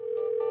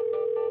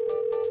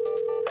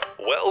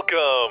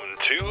Welcome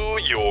to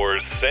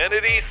your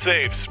Sanity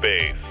Safe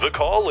Space, the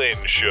call-in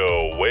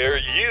show where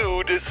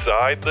you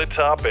decide the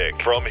topic.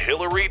 From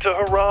Hillary to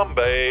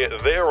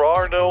Harambe, there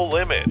are no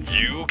limits.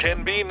 You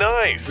can be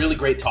nice. Really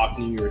great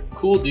talking to you. You're a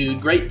cool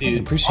dude, great dude.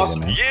 I appreciate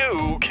awesome. it, man.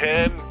 You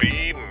can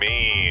be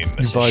mean.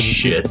 You buy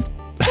Shit.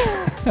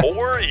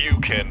 Or you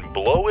can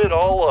blow it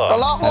all up.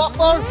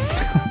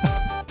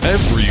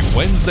 Every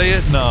Wednesday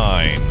at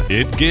 9,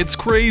 it gets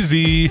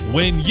crazy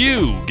when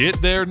you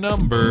get their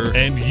number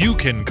and you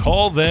can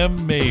call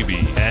them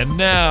maybe. And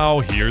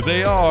now, here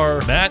they are,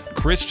 Matt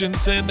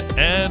Christensen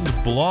and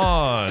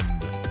Blonde.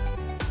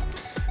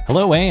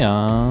 Hello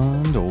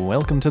and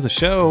welcome to the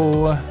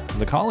show,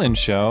 the call-in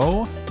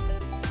show,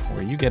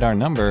 where you get our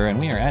number and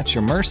we are at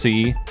your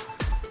mercy.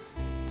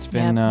 It's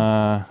been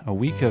a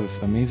week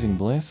of amazing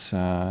bliss.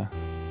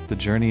 The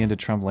journey into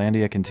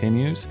Trumplandia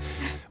continues.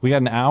 We got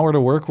an hour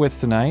to work with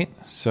tonight,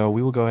 so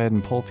we will go ahead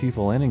and pull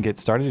people in and get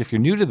started. If you're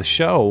new to the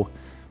show,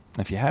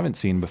 if you haven't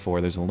seen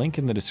before, there's a link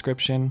in the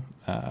description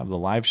of the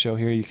live show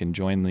here. You can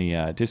join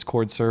the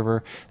Discord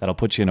server. That'll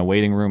put you in a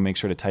waiting room. Make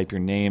sure to type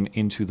your name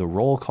into the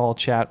roll call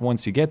chat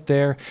once you get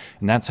there,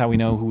 and that's how we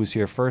know who was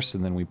here first,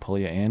 and then we pull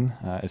you in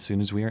as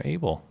soon as we are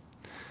able.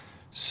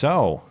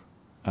 So,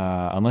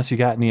 unless you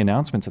got any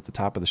announcements at the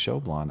top of the show,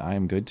 Blonde, I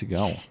am good to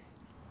go.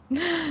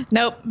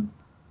 Nope.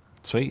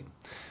 Sweet.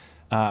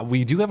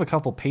 We do have a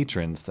couple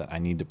patrons that I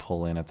need to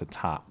pull in at the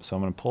top, so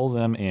I'm going to pull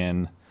them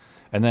in,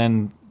 and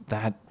then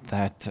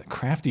that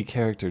crafty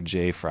character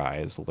J Fry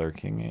is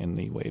lurking in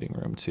the waiting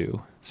room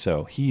too,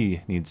 so he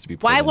needs to be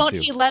pulled in. Why won't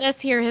too. he let us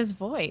hear his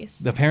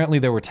voice? Apparently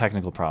there were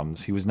technical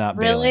problems. He was not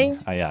Really?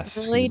 bailing. Yes,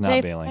 Really, he was not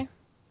J bailing.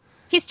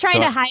 He's trying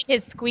So- to hide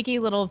his squeaky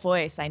little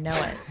voice. I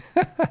know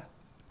it.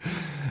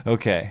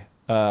 Okay.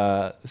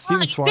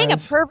 Steven He's being a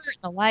Suarez. pervert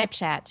in the live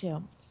chat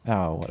too.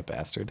 Oh, what a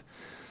bastard.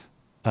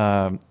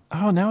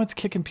 Now it's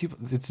kicking people.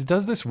 It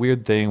does this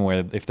weird thing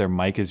where if their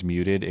mic is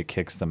muted, it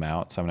kicks them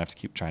out. So I'm going to have to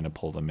keep trying to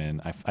pull them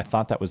in. I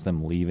thought that was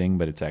them leaving,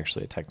 but it's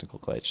actually a technical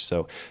glitch.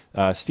 So,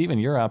 Steven,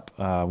 you're up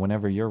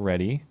whenever you're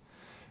ready.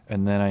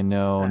 And then I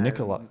know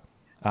Nicola.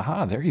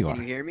 Aha, there you are.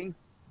 Can you hear me?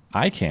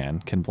 I can.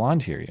 Can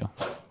Blonde hear you?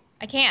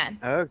 I can.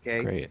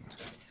 Okay. Great.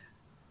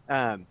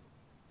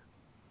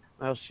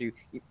 Well, shoot.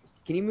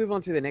 Can you move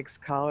on to the next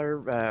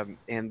caller?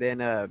 And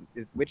then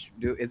is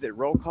it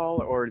roll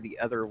call or the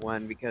other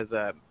one? Because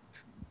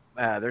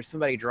there's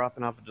somebody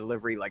dropping off a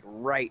delivery like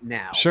right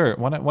now. Sure.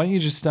 Why don't you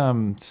just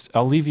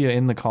I'll leave you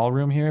in the call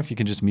room here. If you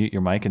can just mute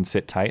your mic and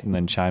sit tight and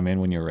then chime in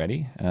when you're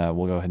ready.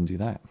 We'll go ahead and do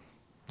that.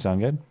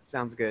 Sound good?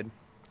 Sounds good.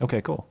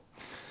 Okay, cool.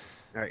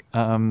 All right.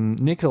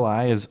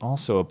 Nikolai is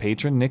also a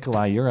patron.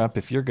 Nikolai, you're up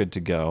if you're good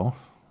to go.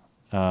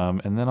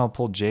 And then I'll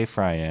pull J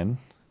Fry in.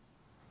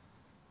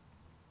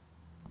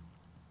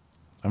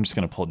 I'm just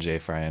going to pull J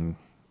Fry in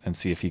and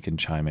see if he can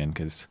chime in,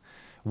 because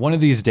one of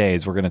these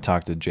days we're going to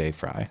talk to J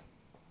Fry.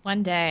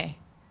 One day.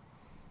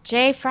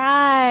 J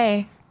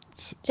Fry.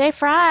 J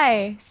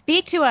Fry.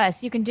 Speak to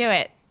us. You can do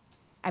it.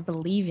 I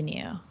believe in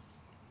you.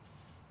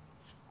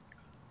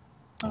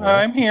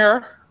 I'm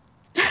here.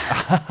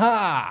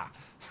 All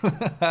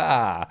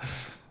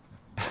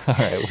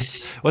right,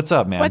 what's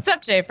up, man? What's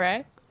up, J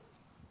Fry?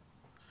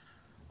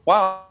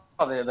 Wow,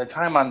 the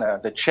time on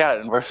the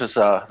chat versus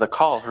the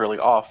call is really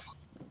off.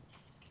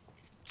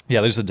 Yeah,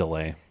 there's a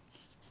delay.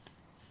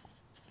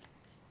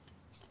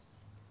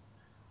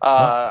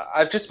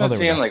 I've just been there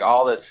we seeing go. like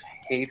all this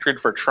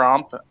hatred for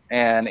Trump,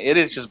 and it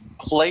is just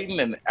blatant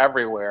and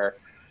everywhere.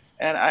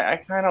 And I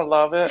kind of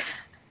love it.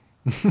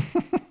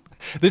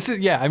 This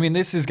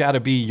has got to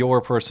be your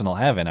personal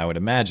heaven, I would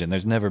imagine.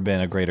 There's never been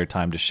a greater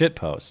time to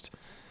shitpost.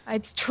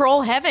 It's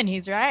troll heaven.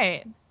 He's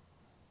right.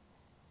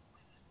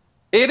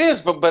 It is,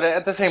 but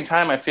at the same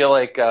time, I feel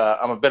like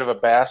I'm a bit of a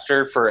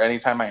bastard for any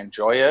time I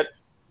enjoy it.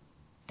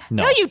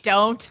 No, No, you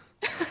don't.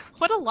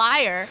 What a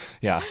liar.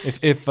 Yeah,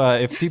 if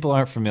people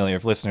aren't familiar,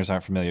 if listeners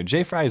aren't familiar,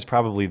 J Fry is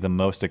probably the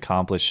most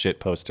accomplished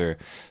shitposter,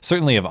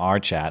 certainly of our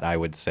chat, I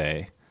would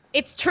say.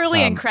 It's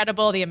truly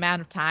incredible the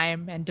amount of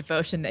time and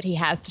devotion that he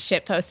has to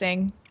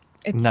shitposting.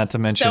 It's Not to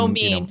mention, so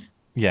mean.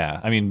 Yeah,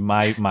 I mean,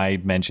 my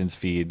mentions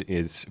feed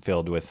is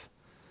filled with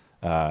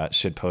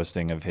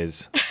shitposting of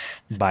his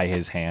by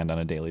his hand on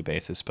a daily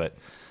basis. But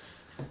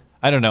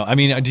I don't know. I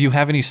mean, do you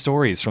have any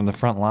stories from the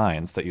front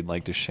lines that you'd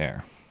like to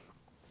share?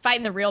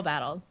 Fighting the real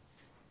battle.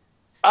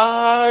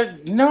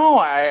 No,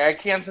 I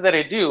can't say that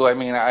I do. I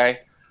mean, I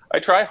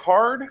try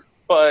hard,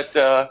 but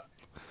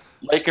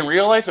like in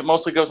real life, it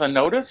mostly goes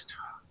unnoticed.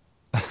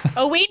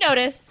 Oh, we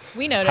notice.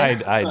 We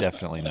notice. I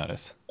definitely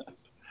notice.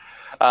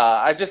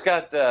 I just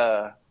got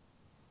I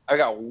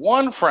got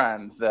one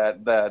friend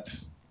that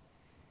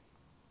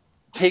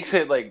takes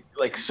it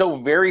like so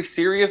very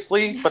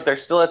seriously, but they're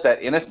still at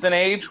that innocent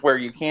age where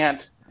you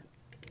can't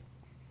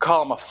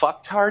call them a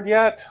fucktard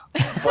yet.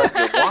 But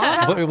you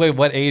want. Wait,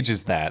 what age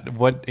is that?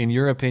 What, in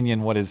your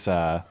opinion, what is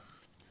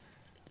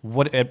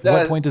what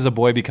point does a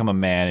boy become a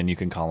man and you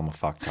can call him a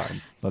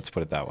fucktard? Let's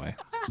put it that way.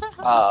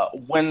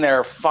 When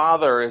their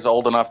father is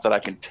old enough that I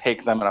can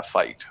take them in a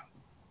fight.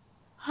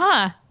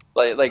 Huh.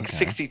 like Okay.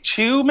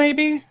 62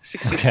 maybe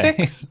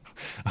 66.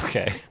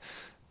 Okay.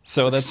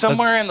 So that's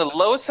somewhere in the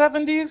low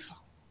 70s.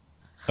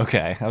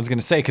 Okay. I was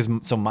gonna say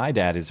so my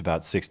dad is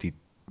about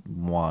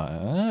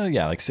 61.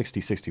 Yeah, like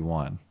 60,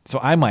 61. So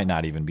I might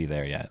not even be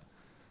there yet.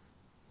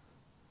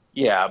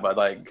 Yeah, but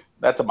like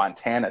that's a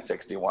Montana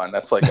 61.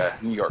 That's like a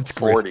New York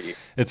 40.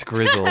 It's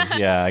grizzled.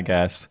 Yeah, I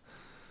guess.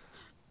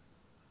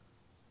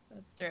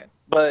 That's true.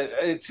 But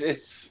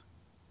it's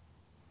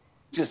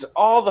just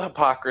all the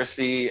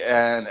hypocrisy,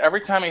 and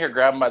every time I hear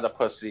grab 'em by the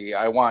pussy,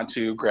 I want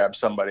to grab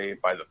somebody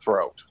by the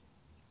throat.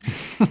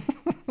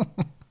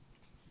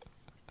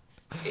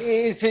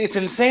 It's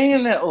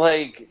insane that,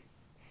 like,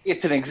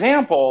 it's an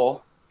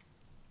example,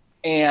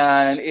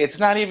 and it's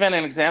not even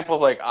an example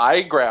of, like,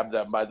 I grabbed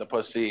them by the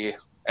pussy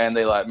and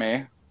they let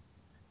me.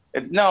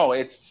 No,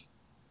 it's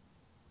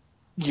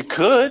you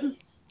could,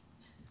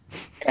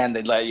 and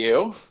they'd let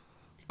you,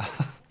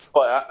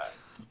 but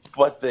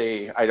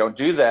I don't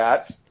do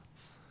that.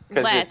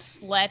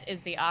 Let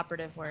is the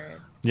operative word.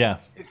 Yeah.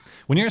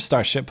 When you're a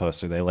star ship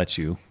poster, they let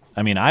you.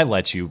 I mean, I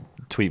let you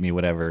tweet me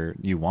whatever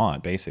you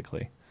want,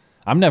 basically.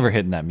 I'm never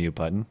hitting that mute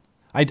button.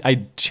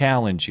 I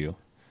challenge you.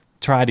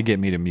 Try to get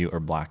me to mute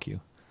or block you.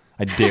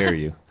 I dare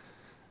you.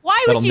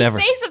 Why would you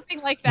say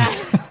something like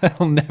that?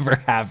 That'll never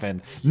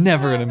happen.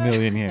 Never in a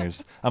million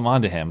years. I'm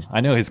onto him.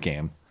 I know his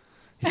game.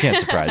 He can't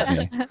surprise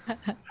me.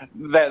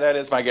 That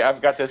is my game.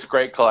 I've got this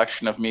great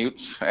collection of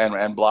mutes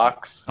and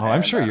blocks. Oh,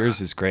 I'm sure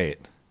yours is great.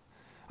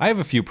 I have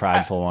a few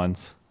prideful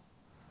ones.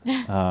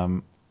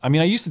 I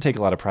mean, I used to take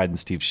a lot of pride in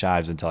Steve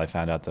Shives until I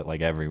found out that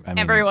like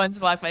everyone's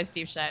blocked by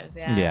Steve Shives.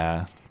 Yeah.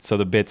 Yeah. So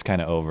the bit's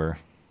kind of over.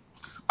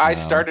 I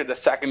started a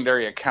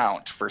secondary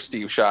account for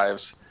Steve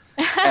Shives,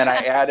 and I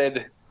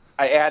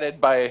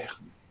added by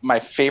my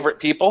favorite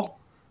people,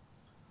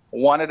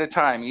 one at a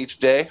time each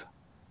day,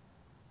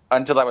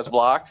 until I was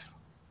blocked.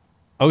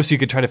 Oh, so you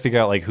could try to figure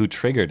out like who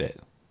triggered it.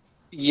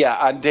 Yeah,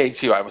 on day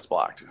 2 I was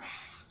blocked.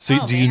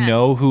 So do you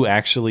know who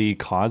actually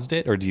caused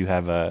it, or do you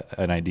have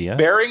an idea?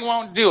 Bering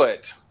won't do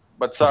it,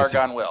 but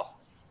Sargon will.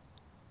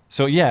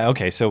 So yeah,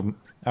 okay. So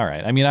all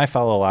right. I mean, I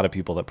follow a lot of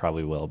people that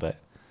probably will, but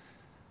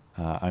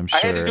I'm sure.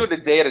 I had to do it a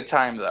day at a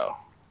time, though,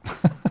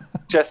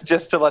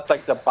 just to let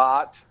like the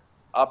bot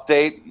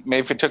update.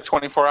 Maybe if it took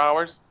 24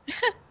 hours.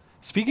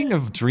 Speaking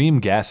of dream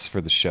guests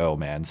for the show,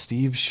 man,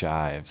 Steve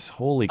Shives.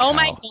 Holy cow. Oh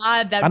my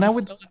God, that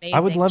would be so amazing. I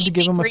would love to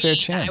give him a fair Green.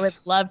 chance. I would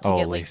love to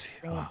get Lacey.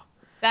 Green. Oh.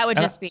 That would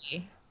just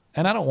be.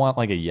 And I don't want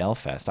like a yell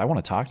fest. I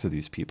want to talk to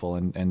these people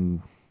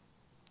and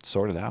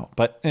sort it out.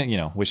 But,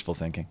 wishful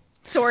thinking.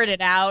 Sort it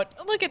out.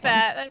 Look at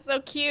that. That's so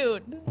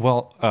cute.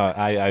 Well,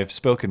 I've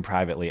spoken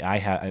privately.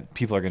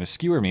 People are going to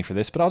skewer me for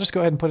this, but I'll just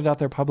go ahead and put it out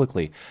there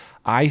publicly.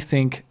 I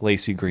think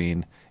Lacey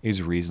Green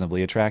is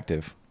reasonably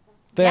attractive.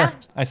 There, Yeah.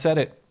 I said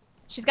it.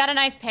 She's got a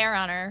nice pair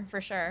on her,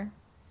 for sure.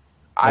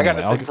 I got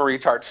to think for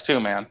retards too,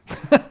 man.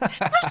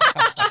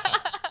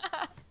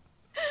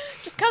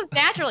 Just comes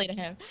naturally to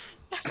him.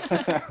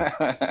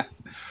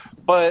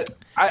 But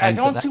I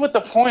don't see what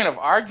the point of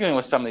arguing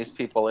with some of these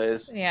people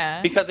is.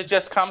 Yeah. Because it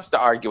just comes to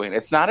arguing.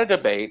 It's not a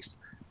debate.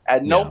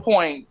 At no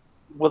point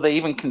will they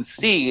even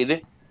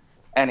concede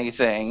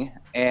anything,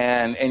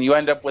 and you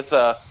end up with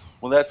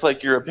well, that's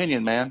like your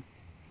opinion, man.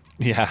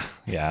 Yeah,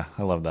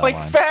 I love that like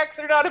line. Facts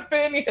are not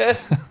opinions.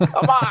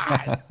 Come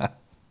on.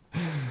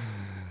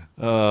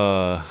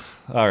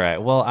 All right.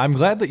 Well, I'm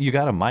glad that you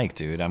got a mic,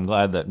 dude. I'm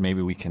glad that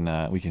maybe we can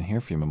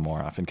hear from you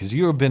more often, because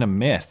you have been a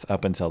myth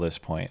up until this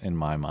point in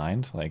my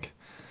mind. Like,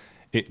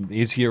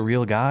 is he a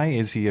real guy?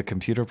 Is he a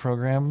computer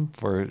program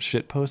for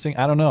shit posting?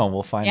 I don't know.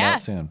 We'll find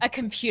out soon. A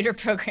computer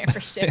program for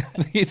shit.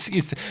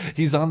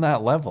 he's on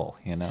that level,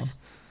 you know.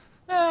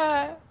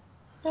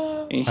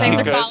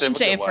 Thanks for calling,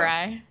 Jay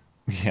Fry.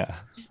 Yeah.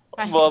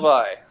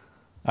 Bye-bye.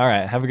 All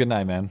right. Have a good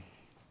night, man.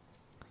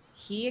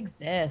 He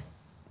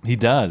exists. He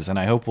does, and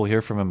I hope we'll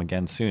hear from him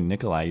again soon.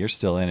 Nikolai, you're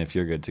still in if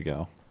you're good to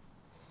go.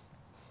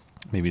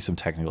 Maybe some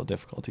technical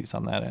difficulties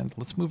on that end.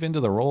 Let's move into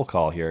the roll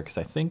call here, because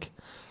I think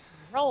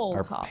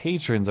our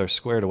patrons are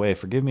squared away.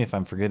 Forgive me if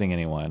I'm forgetting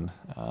anyone,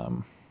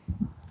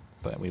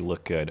 but we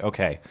look good.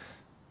 Okay.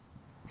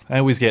 I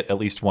always get at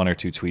least 1 or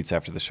 2 tweets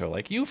after the show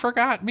like, you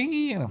forgot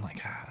me, and I'm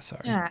like,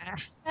 sorry.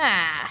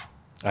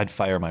 I'd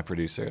fire my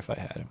producer if I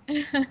had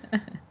him.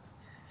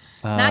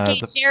 Not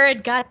gay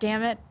Jared, God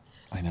damn it.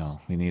 I know.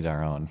 We need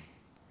our own.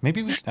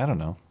 Maybe I don't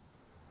know.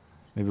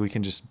 Maybe we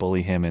can just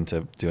bully him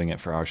into doing it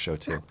for our show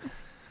too.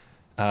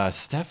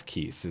 Steph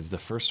Keith is the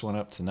first one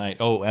up tonight.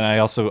 Oh, and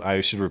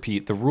I should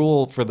repeat the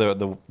rule for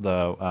the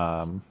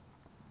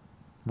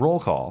roll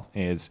call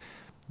is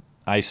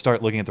I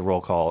start looking at the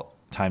roll call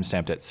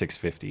timestamped at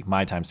 6:50.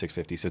 My time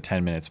 6:50, so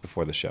 10 minutes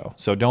before the show.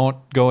 So don't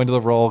go into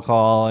the roll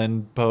call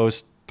and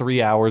post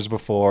 3 hours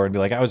before and be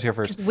like, I was here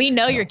first. 'Cause we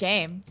know your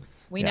game.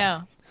 We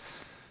know.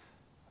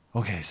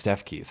 Okay,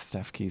 Steph Keith.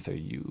 Steph Keith, are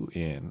you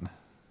in?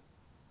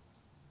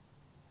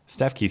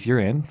 Steph Keith, you're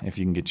in, if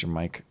you can get your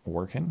mic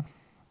working.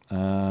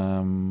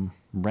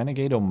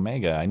 Renegade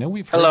Omega. I know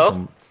we've heard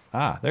from...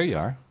 there you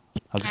are.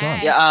 How's it going?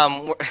 Hi.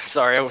 Yeah,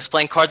 sorry, I was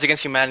playing Cards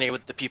Against Humanity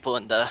with the people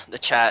in the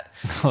chat.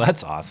 Well,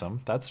 that's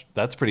awesome.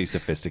 That's pretty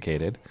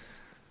sophisticated.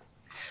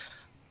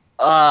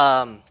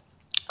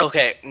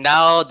 Okay,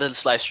 now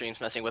this live stream's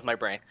messing with my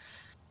brain.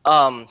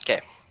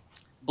 Okay.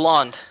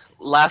 Blonde.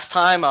 Last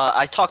time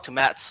I talked to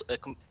Matt,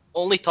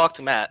 only talked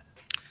to Matt.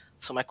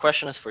 So my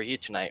question is for you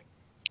tonight.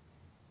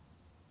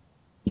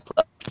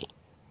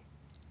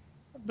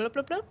 Bloop,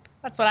 bloop, bloop.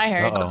 That's what I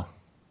heard. Uh-oh.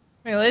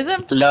 We lose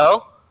him?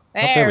 Hello?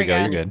 There, we go.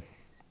 You're good.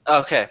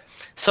 Okay.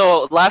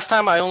 So last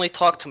time I only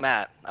talked to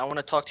Matt. I want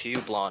to talk to you,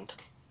 Blonde.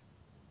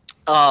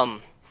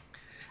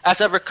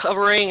 As a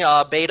recovering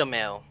beta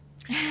male,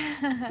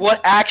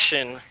 what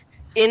action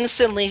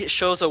instantly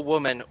shows a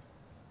woman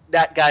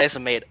that guy is a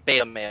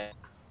beta male?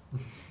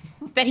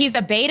 That he's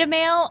a beta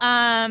male.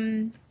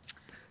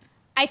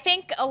 I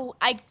think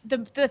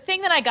the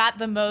thing that I got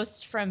the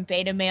most from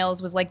beta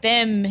males was like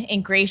them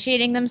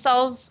ingratiating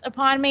themselves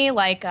upon me,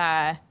 like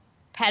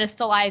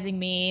pedestalizing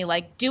me,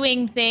 like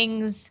doing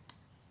things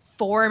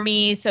for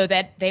me so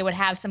that they would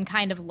have some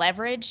kind of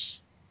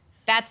leverage.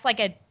 That's like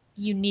a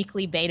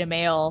uniquely beta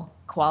male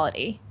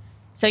quality.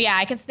 So yeah,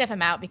 I can sniff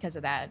him out because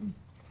of that.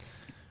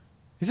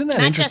 Isn't that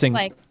Not interesting?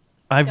 Just like,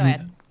 I've go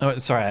ahead. Oh,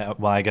 sorry.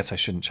 Well, I guess I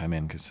shouldn't chime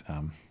in because,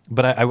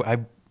 but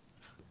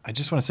I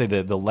just want to say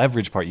that the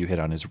leverage part you hit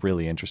on is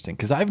really interesting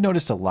because I've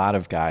noticed a lot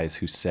of guys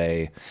who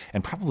say,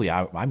 and probably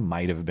I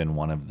might have been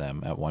one of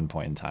them at one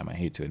point in time. I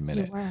hate to admit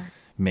it. were.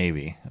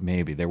 Maybe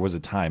there was a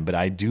time, but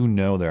I do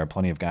know there are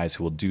plenty of guys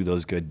who will do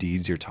those good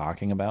deeds you're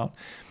talking about,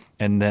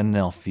 and then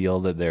they'll feel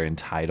that they're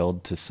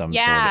entitled to some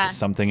sort of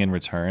something in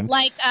return.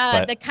 Like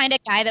the kind of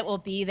guy that will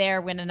be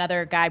there when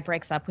another guy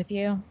breaks up with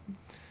you.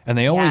 And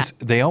they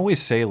always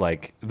say,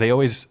 like, they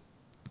always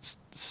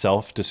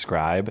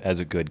self-describe as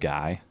a good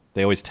guy.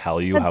 They always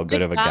tell you how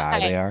good of a guy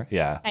they are.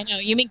 Yeah. I know.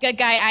 You mean good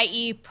guy,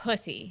 i.e.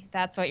 pussy.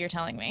 That's what you're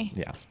telling me.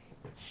 Yeah.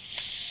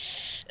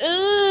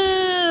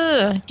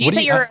 Ooh. Do you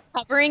say you're a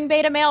recovering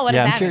beta male? What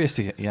does that I'm curious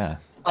to hear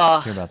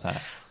about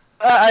that.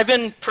 I've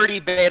been pretty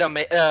beta.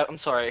 I'm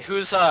sorry.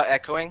 Who's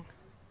echoing?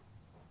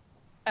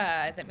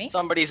 Is it me?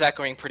 Somebody's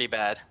echoing pretty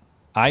bad.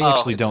 I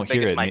actually don't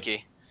hear it.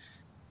 Mikey.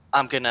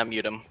 I'm gonna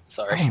mute him.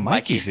 Sorry. Oh,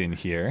 Mikey's in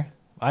here.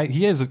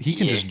 He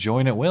can just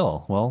join at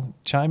will. Well,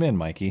 chime in,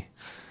 Mikey.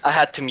 I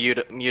had to mute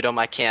him.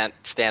 I can't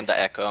stand the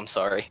echo. I'm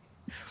sorry.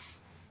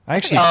 I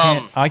actually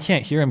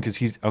can't hear him because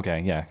he's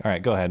okay. Yeah. All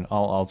right. Go ahead.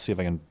 I'll see if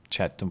I can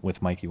chat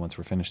with Mikey once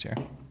we're finished here.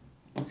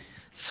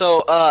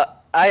 So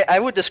I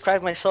would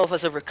describe myself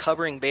as a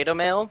recovering beta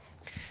male,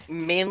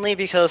 mainly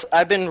because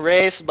I've been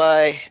raised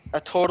by a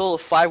total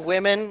of 5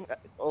 women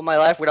all my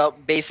life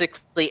without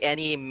basically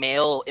any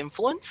male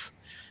influence.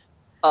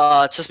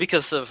 Just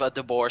because of a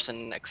divorce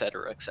and et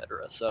cetera, et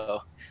cetera.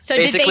 So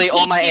basically, did they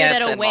all my teach you aunts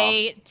that a and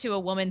way to a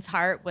woman's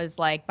heart was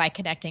like by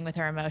connecting with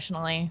her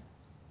emotionally?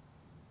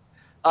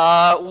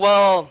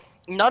 Well,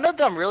 none of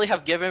them really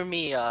have given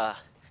me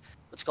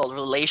what's called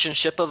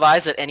relationship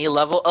advice at any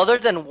level, other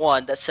than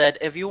one that said,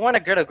 if you want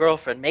to get a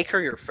girlfriend, make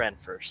her your friend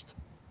first.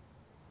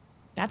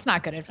 That's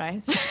not good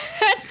advice.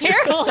 That's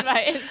terrible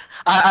advice.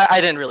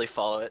 I didn't really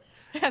follow it.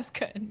 That's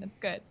good. That's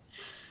good.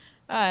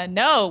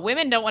 No,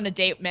 women don't want to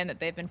date men that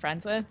they've been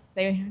friends with.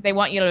 They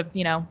want you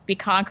to, be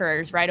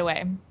conquerors right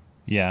away.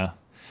 Yeah.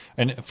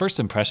 And first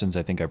impressions,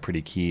 I think, are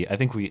pretty key. I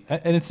think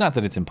and it's not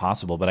that it's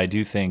impossible, but I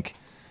do think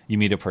you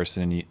meet a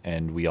person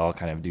and we all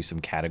kind of do some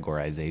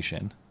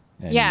categorization.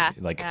 And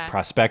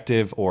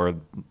prospective or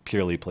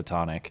purely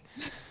platonic.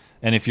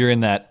 And if you're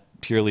in that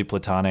purely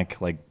platonic,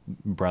 like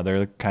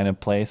brother kind of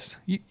place,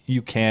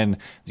 you can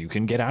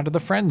get out of the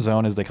friend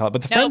zone, as they call it.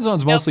 But the friend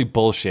zone's mostly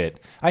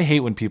bullshit. I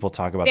hate when people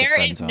talk about the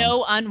friend zone. There is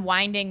no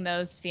unwinding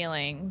those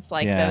feelings,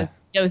 like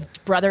those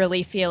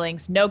brotherly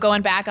feelings. No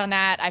going back on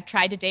that. I've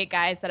tried to date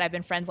guys that I've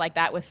been friends like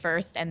that with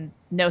first, and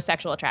no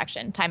sexual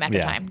attraction, time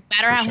after time. No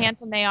matter how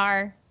handsome they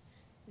are,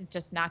 it's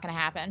just not going to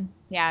happen.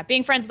 Yeah,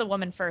 being friends with a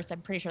woman first,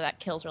 I'm pretty sure that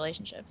kills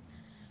relationships.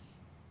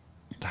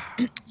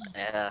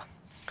 Yeah.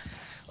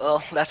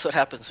 Well, that's what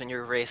happens when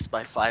you're raised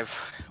by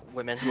 5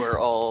 women who are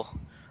all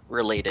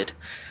related.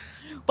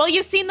 Well,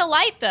 you've seen the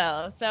light,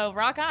 though, so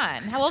rock on.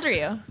 How old are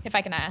you, if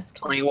I can ask?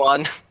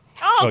 21.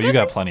 Oh, you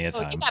got plenty of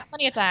time. You got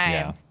plenty of time.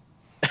 Yeah.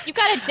 You've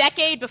got a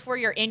decade before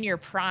you're in your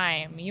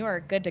prime. You are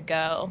good to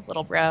go,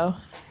 little bro.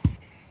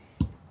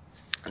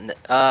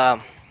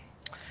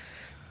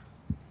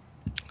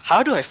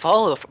 How do I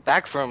follow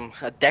back from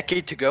a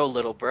decade to go,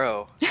 little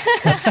bro?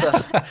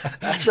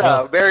 That's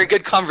a very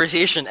good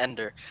conversation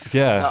ender.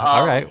 Yeah.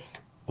 All right.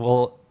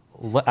 Well,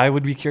 I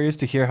would be curious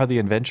to hear how the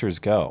adventures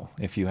go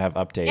if you have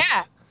updates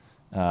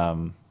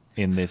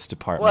in this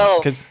department.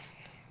 Well,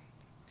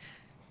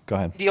 go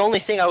ahead. The only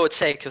thing I would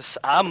say, because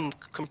I'm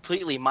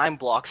completely mind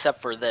blocked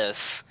except for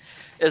this,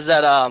 is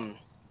that I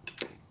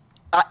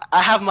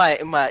have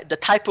the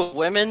type of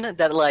women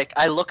that, like,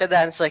 I look at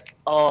that and it's like,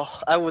 oh,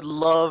 I would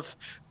love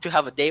to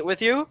have a date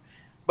with you,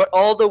 but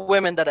all the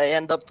women that I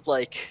end up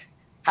like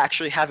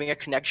actually having a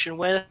connection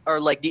with are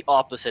like the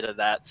opposite of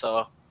that.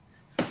 So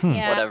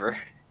whatever.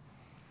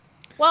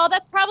 Well,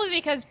 that's probably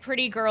because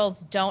pretty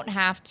girls don't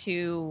have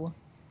to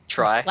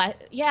Try.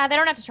 Yeah, they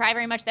don't have to try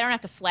very much. They don't have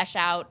to flesh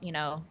out,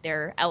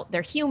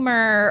 their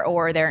humor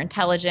or their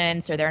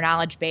intelligence or their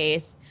knowledge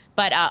base.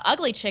 But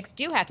ugly chicks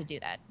do have to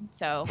do that.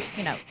 So,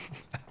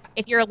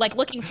 if you're like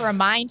looking for a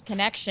mind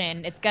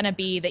connection, it's going to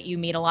be that you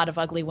meet a lot of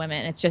ugly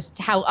women. It's just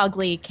how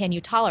ugly can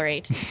you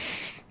tolerate?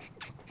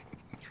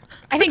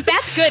 I think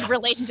that's good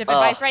relationship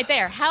advice right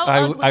there.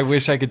 I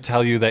wish I could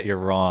tell you that you're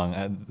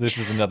wrong. This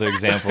is another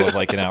example of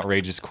like an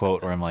outrageous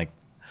quote where I'm like,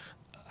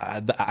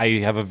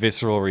 I have a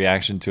visceral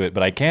reaction to it,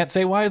 but I can't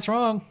say why it's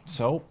wrong.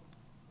 So,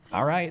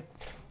 all right.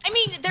 I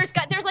mean, there's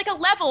like a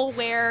level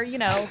where,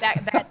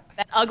 that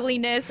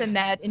ugliness and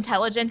that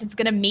intelligence, it's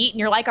going to meet and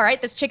you're like, all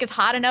right, this chick is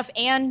hot enough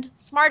and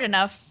smart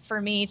enough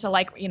for me to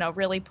like,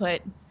 really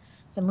put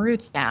some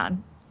roots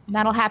down. And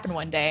that'll happen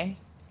one day.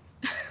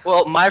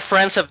 Well, my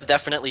friends have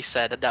definitely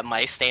said that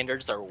my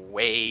standards are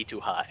way too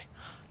high.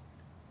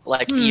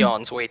 Like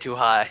eons way too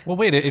high. Well,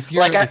 wait, if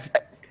you're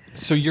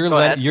so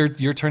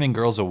you're turning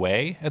girls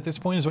away at this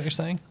point, is what you're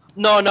saying?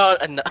 No,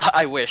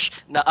 I wish.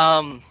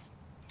 No,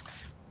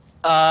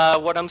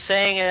 what I'm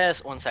saying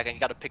is, one second,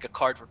 you got to pick a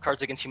card for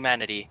Cards Against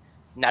Humanity.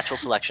 Natural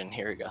selection.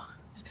 Here we go.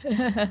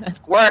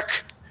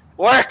 Work.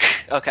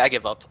 Okay, I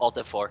give up. Alt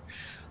F4.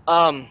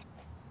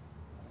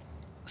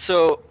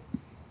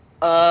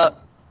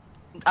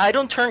 I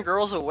don't turn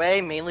girls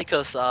away mainly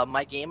because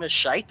my game is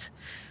shite.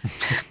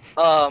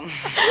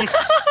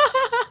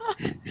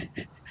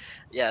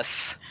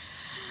 Yes.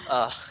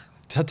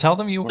 Tell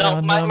them you were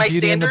on my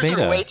Beauty and the standards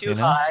Beta. are way too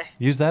high.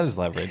 Use that as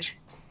leverage.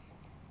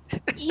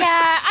 Yeah,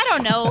 I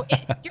don't know.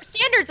 Your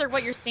standards are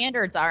what your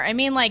standards are. I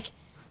mean, like,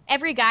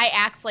 every guy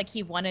acts like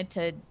he wanted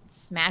to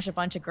smash a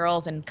bunch of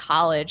girls in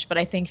college, but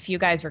I think few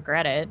guys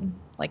regret it,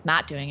 like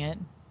not doing it.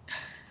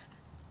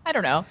 I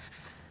don't know.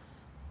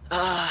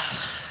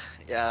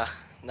 Yeah.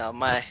 No,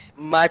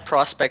 my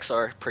prospects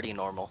are pretty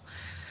normal.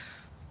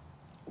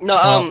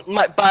 No,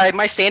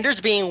 my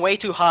standards being way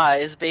too high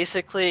is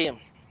basically,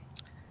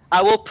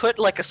 I will put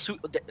like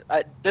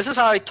this is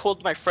how I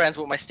told my friends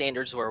what my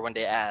standards were when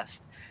they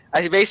asked.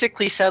 I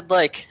basically said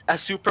like a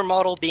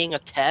supermodel being a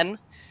 10,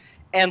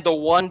 and the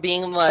one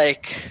being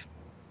like,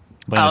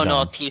 Lena I don't know,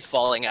 Dunham. teeth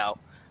falling out.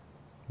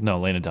 No,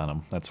 Lena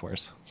Dunham. That's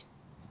worse.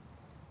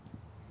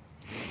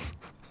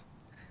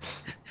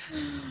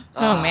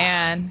 Oh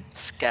man.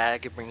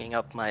 Skag bringing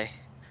up my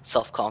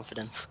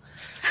self-confidence.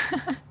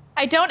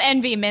 I don't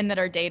envy men that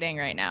are dating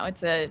right now.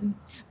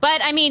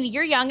 But I mean,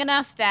 you're young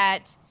enough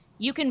that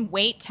you can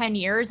wait 10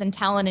 years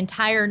until an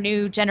entire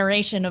new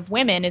generation of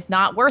women is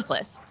not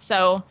worthless.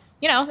 So,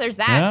 there's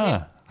that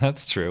too.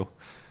 That's true.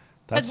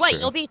 Because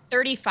you'll be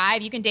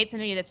 35, you can date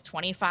somebody that's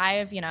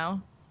 25,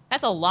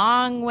 That's a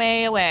long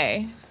way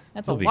away.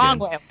 That's a long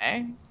way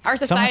away. Our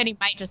society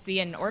might just be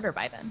in order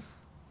by then.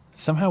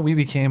 Somehow we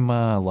became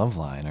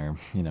Loveline or,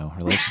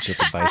 relationship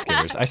advice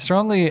givers. I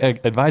strongly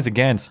advise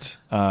against,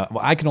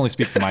 I can only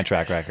speak for my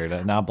track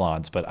record, not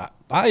Blonde's, but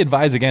I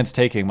advise against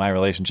taking my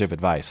relationship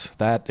advice.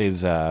 That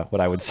is what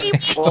I would say.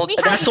 Well,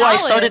 that's why I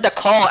started the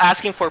call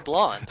asking for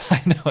Blonde.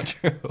 I know,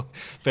 true.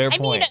 Fair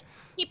point. I mean,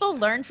 people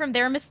learn from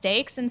their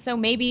mistakes, and so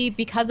maybe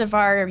because of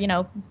our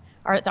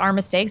our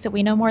mistakes that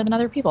we know more than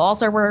other people.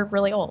 Also, we're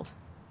really old.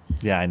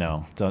 Yeah, I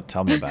know. Don't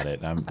tell me about it.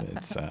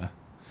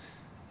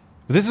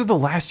 This is the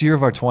last year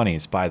of our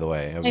 20s, by the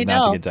way.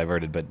 Not to get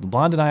diverted, but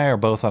Blonde and I are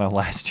both on our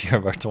last year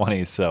of our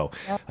 20s. So,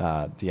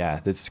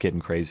 this is getting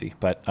crazy.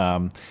 But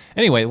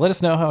anyway, let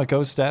us know how it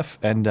goes, Steph,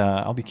 and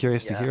I'll be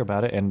curious to hear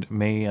about it. And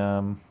may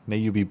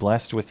you be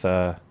blessed with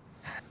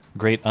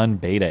great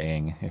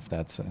unbeta-ing, if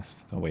that's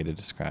the way to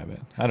describe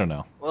it. I don't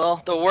know.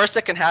 Well, the worst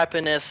that can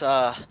happen is,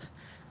 I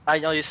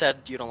know you said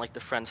you don't like the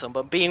friend zone,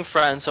 but being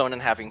friend zone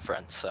and having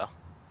friends, so.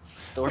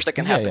 The worst that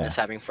can happen is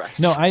having friends.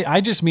 No,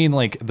 I just mean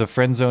like the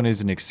friend zone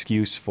is an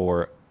excuse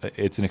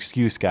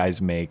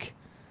guys make.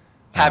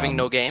 Having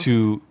no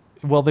game?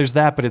 Well, there's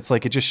that, but it's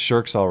like it just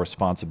shirks all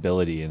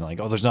responsibility and like,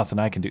 oh, there's nothing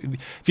I can do.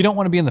 If you don't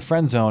want to be in the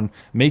friend zone,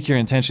 make your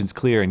intentions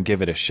clear and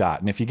give it a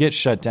shot. And if you get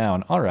shut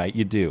down, all right,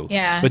 you do.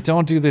 Yeah. But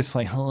don't do this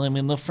like, oh, I'm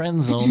in the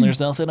friend zone. There's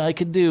nothing I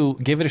could do.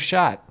 Give it a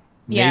shot.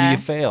 Maybe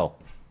you fail.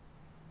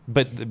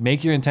 But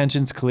make your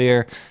intentions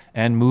clear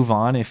and move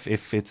on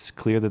if it's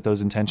clear that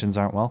those intentions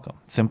aren't welcome.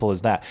 Simple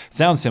as that.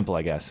 Sounds simple,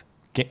 I guess.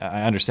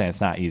 I understand it's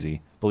not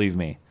easy. Believe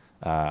me,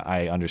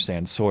 I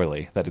understand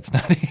sorely that it's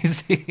not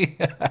easy.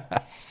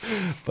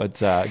 But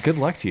good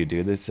luck to you,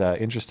 dude. It's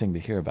interesting to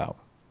hear about.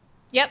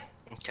 Yep.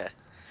 Okay.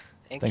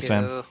 Thanks, you.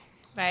 man.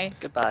 Bye.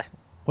 Goodbye.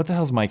 What the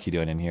hell's Mikey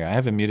doing in here? I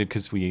have him muted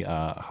because we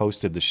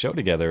hosted the show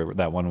together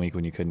that one week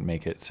when you couldn't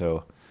make it.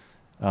 So,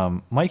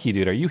 Mikey,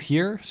 dude, are you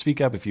here? Speak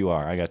up if you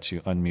are. I got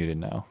you unmuted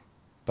now.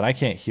 But I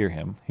can't hear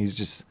him. He's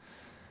just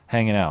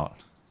hanging out.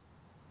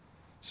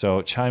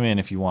 So chime in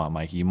if you want,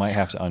 Mikey. You might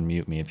have to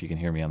unmute me if you can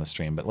hear me on the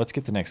stream. But let's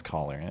get the next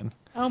caller in.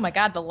 Oh my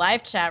God, the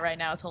live chat right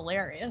now is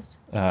hilarious.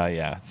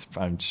 Yeah,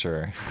 I'm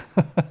sure.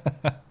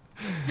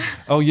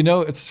 Oh,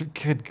 it's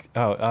good.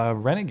 Oh,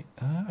 Renegade.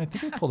 I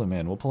think we pulled him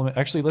in. We'll pull him in.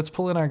 Actually, let's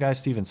pull in our guy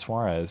Steven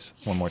Suarez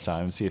one more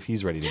time and see if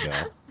he's ready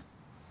to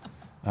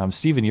go.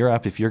 Steven, you're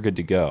up if you're good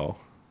to go.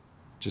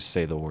 Just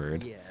say the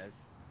word. Yes.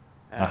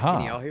 Aha.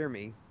 Can y'all hear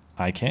me?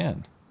 I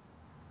can.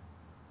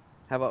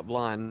 How about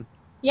Blonde?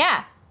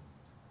 Yeah.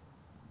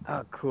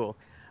 Oh, cool.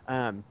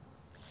 Um,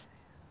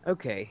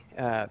 okay.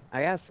 I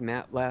asked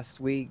Matt last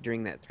week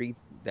during that 3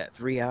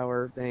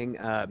 hour thing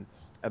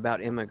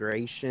about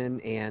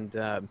immigration,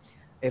 and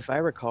if I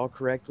recall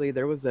correctly,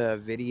 there was a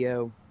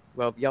video.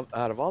 Well, y'all,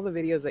 out of all the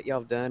videos that y'all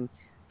have done,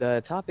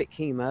 the topic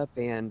came up,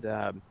 and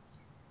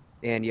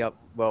y'all,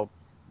 well,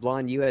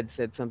 Blonde, you had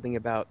said something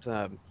about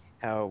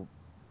how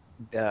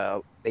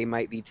they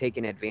might be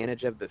taking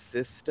advantage of the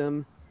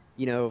system,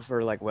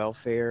 for like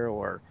welfare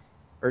or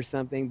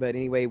something. But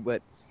anyway,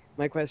 what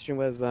my question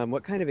was,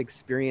 what kind of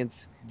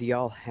experience do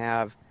y'all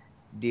have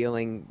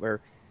dealing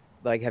or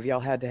like have y'all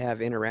had to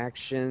have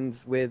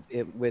interactions with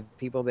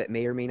people that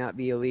may or may not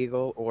be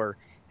illegal, or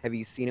have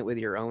you seen it with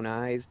your own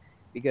eyes?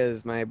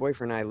 Because my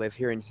boyfriend and I live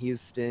here in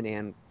Houston,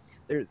 and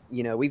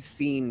we've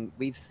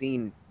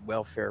seen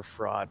welfare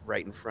fraud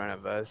right in front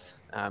of us.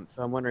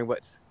 So I'm wondering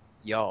what's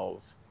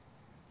y'all's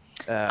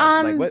like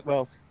Um, what?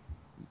 Well,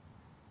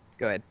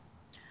 go ahead.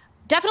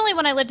 Definitely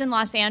when I lived in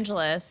Los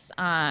Angeles,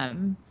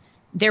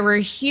 there were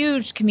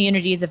huge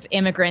communities of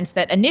immigrants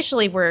that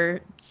initially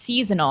were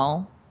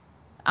seasonal,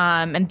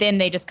 and then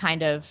they just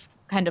kind of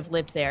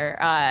lived there.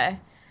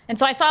 And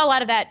so I saw a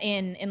lot of that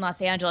in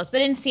Los Angeles,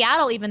 but in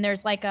Seattle even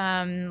there's like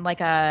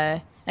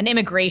an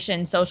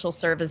immigration social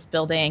service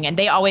building, and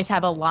they always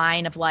have a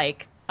line of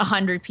like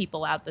 100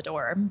 people out the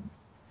door.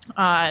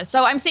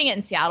 So I'm seeing it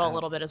in Seattle a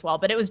little bit as well,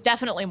 but it was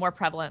definitely more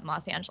prevalent in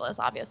Los Angeles,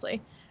 obviously.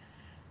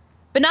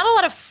 But not a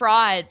lot of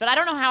fraud, but I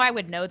don't know how I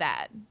would know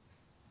that.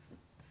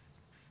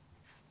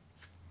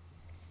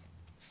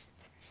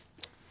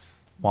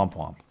 Womp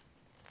womp.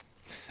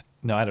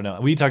 No, I don't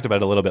know. We talked about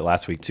it a little bit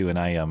last week too, and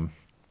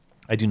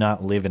I do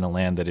not live in a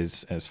land that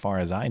is, as far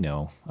as I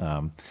know,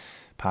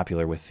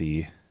 popular with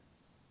the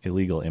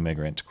illegal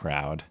immigrant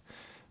crowd.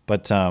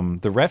 But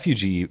the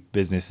refugee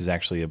business is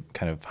actually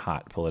kind of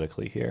hot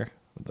politically here.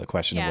 The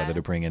question of whether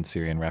to bring in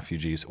Syrian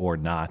refugees or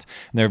not.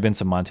 And there have been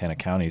some Montana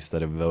counties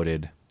that have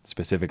voted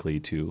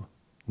specifically to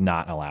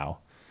not allow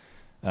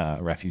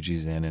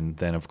refugees in. And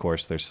then, of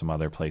course, there's some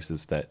other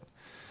places that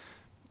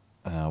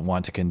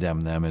want to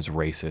condemn them as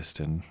racist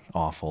and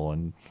awful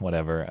and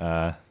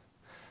whatever.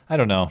 I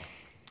don't know.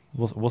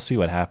 We'll see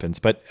what happens.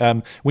 But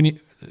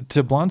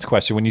to Blonde's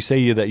question, when you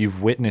say that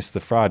you've witnessed the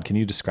fraud, can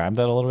you describe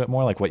that a little bit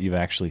more, like what you've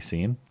actually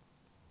seen?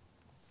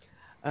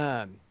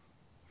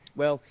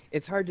 Well,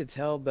 it's hard to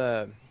tell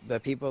the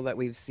people that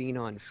we've seen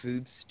on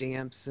food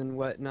stamps and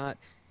whatnot,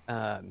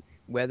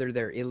 whether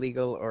they're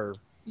illegal or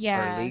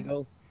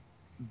legal.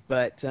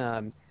 But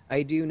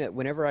I do know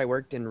whenever I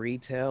worked in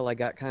retail, I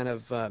got kind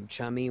of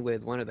chummy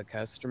with one of the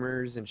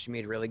customers, and she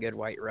made really good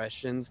White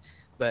Russians.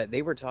 But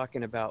they were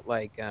talking about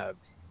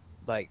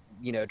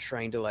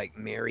trying to like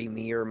marry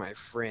me or my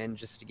friend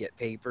just to get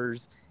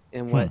papers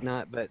and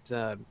whatnot. But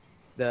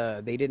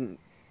they didn't.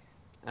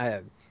 Uh,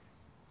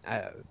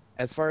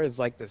 as far as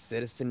like the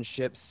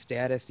citizenship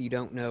status, you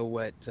don't know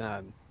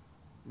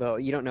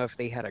you don't know if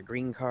they had a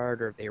green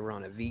card or if they were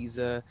on a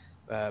visa.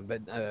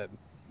 But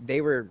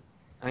they were.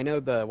 I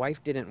know the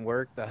wife didn't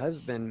work. The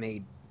husband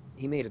made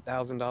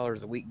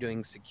 $1,000 a week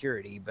doing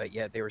security, but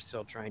yet they were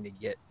still trying to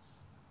get,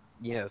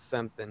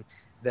 something.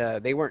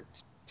 They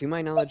weren't, to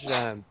my knowledge.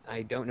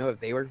 I don't know if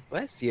they were.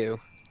 Bless you.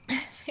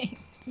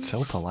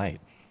 So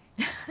polite.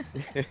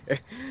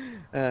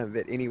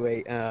 But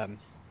anyway, I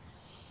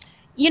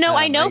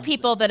know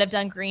people that have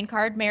done green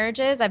card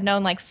marriages. I've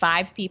known like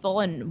 5 people,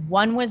 and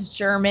one was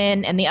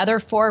German, and the other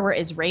 4 were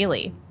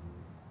Israeli.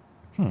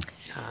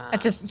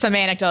 That's just some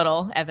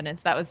anecdotal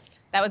evidence. That was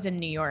in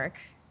New York,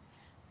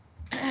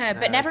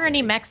 but never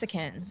any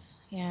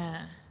Mexicans.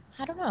 Yeah,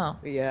 I don't know.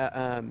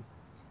 Yeah.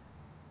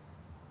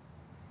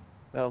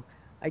 Well,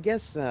 I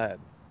guess.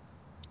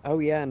 Oh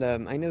yeah,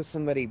 and I know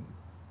somebody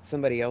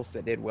else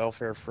that did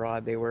welfare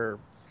fraud. They were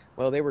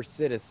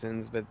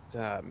citizens, but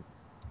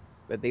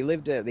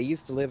they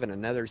used to live in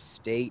another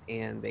state,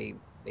 and they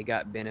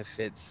got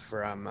benefits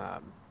from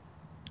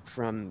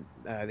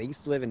they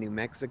used to live in New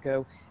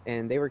Mexico,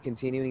 and they were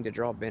continuing to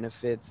draw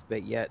benefits,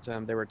 but yet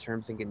there were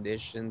terms and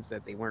conditions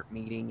that they weren't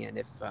meeting, and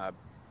if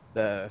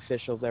the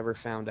officials ever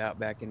found out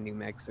back in New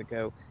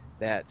Mexico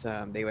that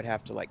they would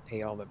have to like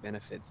pay all the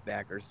benefits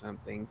back or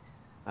something.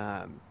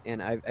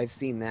 And I've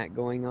seen that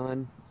going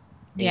on.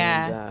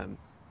 Yeah. And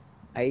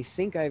I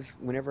think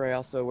whenever I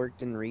also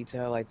worked in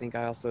retail, I think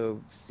I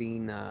also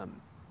seen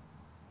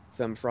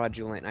some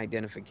fraudulent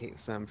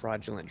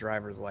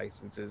driver's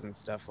licenses and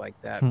stuff like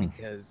that,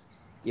 because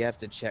you have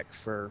to check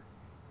for,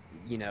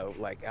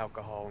 like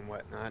alcohol and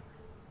whatnot.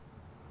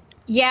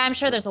 Yeah, I'm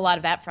sure there's a lot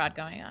of that fraud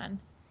going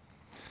on.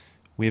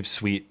 We have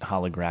sweet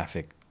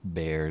holographic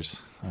bears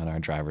on our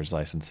driver's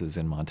licenses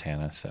in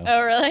Montana. So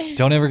Oh, really?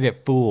 don't ever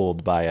get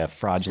fooled by a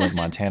fraudulent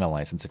Montana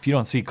license. If you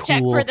don't see cool,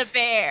 check for the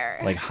bear.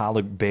 Like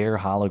bear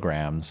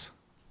holograms.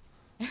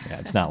 Yeah,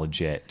 it's not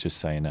legit, just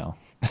so you know.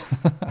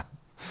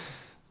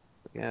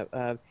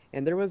 Yeah,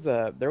 and there was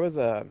a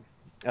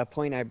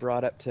point I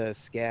brought up to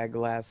Skag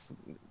last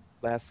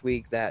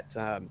week that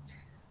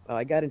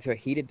I got into a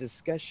heated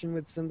discussion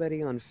with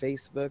somebody on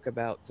Facebook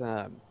about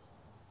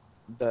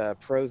the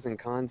pros and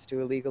cons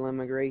to illegal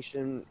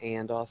immigration,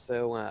 and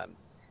also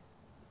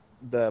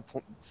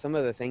some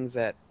of the things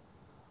that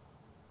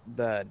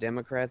the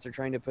Democrats are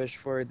trying to push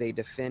for. They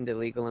defend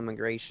illegal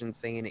immigration,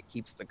 saying it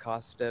keeps the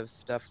cost of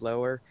stuff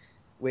lower,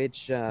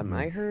 which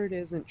I heard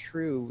isn't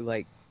true.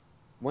 Like,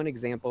 one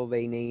example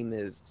they name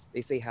is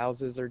they say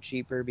houses are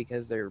cheaper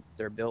because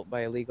they're built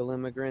by illegal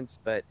immigrants,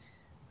 but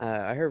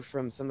I heard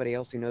from somebody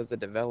else who knows a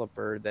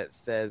developer that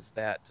says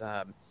that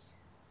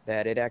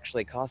that it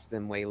actually costs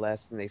them way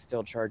less and they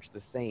still charge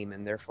the same,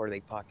 and therefore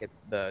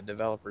the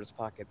developers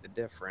pocket the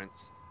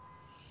difference.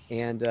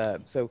 And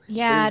so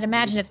Yeah, I'd there's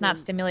imagine it's not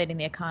stimulating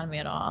the economy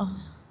at all.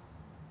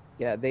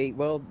 yeah,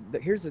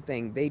 here's the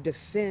thing. They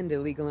defend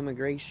illegal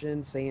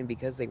immigration, saying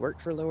because they work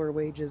for lower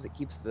wages, it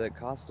keeps the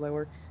cost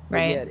lower. But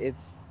Right. yet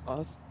it's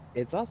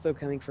also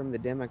coming from the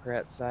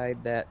Democrat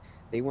side that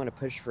they want to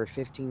push for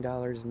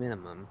 $15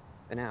 minimum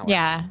an hour.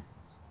 Yeah,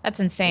 that's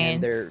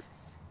insane. And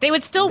they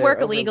would still they're work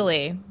over-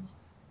 illegally.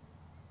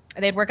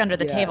 They'd work under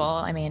the Yeah. table.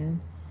 I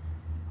mean,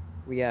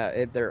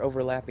 they're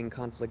overlapping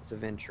conflicts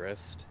of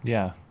interest.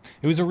 Yeah,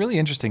 it was a really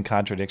interesting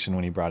contradiction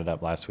when he brought it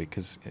up last week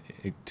because,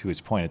 to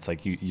his point, it's like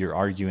you're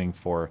arguing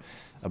for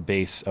a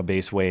base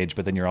wage,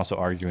 but then you're also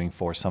arguing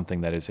for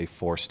something that is a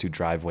force to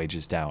drive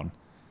wages down.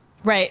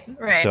 right.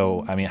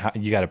 So I mean,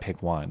 you got to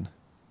pick one.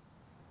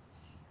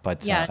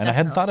 But Yeah, and I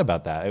hadn't definitely. thought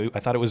about that. I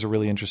thought it was a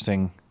really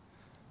interesting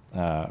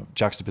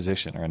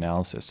juxtaposition or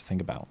analysis to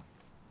think about.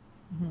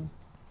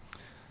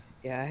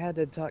 Yeah, I had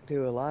to talk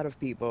to a lot of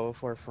people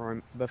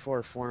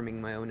before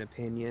forming my own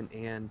opinion,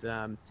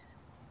 and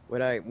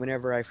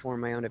whenever I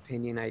form my own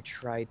opinion, I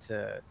try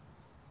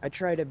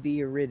to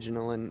be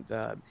original, and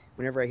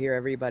whenever I hear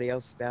everybody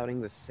else spouting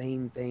the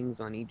same things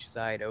on each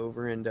side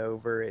over and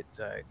over, it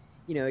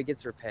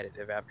gets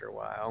repetitive after a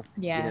while.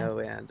 Yeah.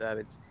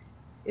 And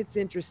it's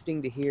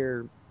interesting to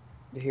hear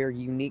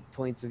unique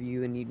points of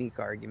view and unique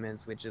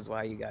arguments, which is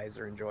why you guys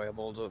are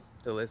enjoyable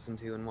to listen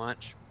to and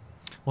watch.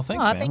 Well,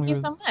 thanks, Aw, man. thank We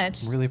you so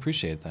much. really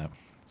appreciate that.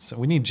 So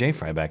we need Jay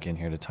Fry back in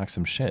here to talk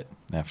some shit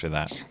after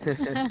that.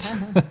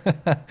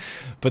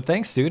 But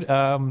thanks, dude.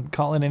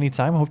 Call in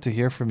anytime. Hope to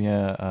hear from you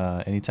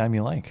anytime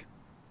you like.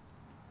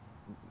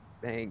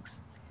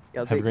 Thanks.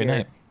 Y'all Have a take great care.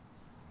 night.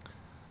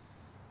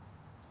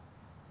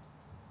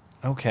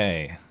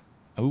 Okay.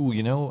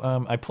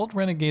 Oh, I pulled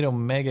Renegade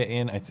Omega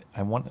in.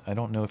 I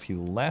don't know if he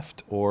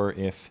left or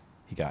if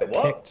he got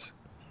What? kicked.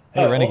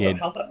 Hey, Renegade,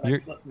 how's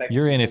that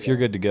you're in if you're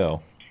good to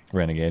go.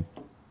 Renegade.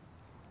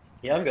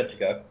 Yeah, I'm good to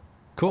go.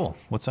 Cool.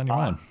 What's on your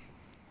mind?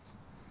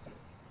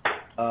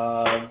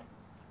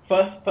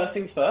 First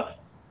things first.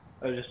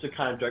 Just a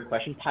kind of joke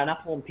question: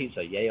 pineapple on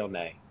pizza, yay or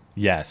nay?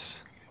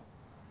 Yes.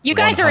 You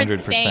guys are 100%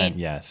 insane.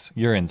 yes.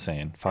 You're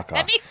insane. Fuck off.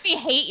 That makes me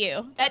hate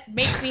you. That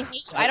makes me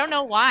hate you. I don't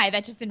know why.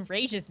 That just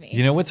enrages me.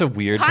 You know what's a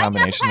weird Pineapple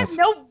combination? has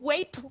no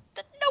place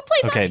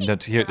Okay, on no,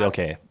 pizza.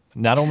 okay.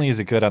 Not only is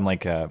it good on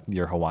like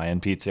your Hawaiian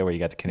pizza where you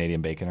got the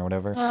Canadian bacon or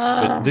whatever,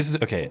 but this is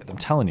okay. I'm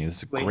telling you, this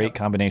is a great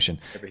combination.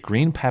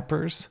 Green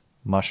peppers,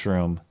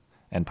 mushroom,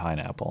 and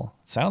pineapple.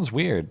 Sounds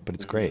weird, but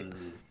it's great.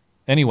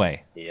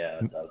 Anyway, Yeah,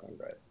 that does sound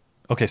great.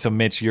 okay. So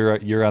Mitch,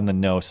 you're on the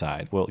no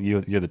side. Well, you're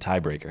the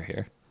tiebreaker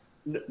here.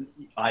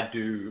 I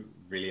do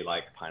really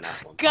like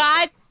pineapple.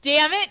 God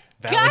damn it.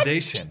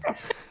 Validation.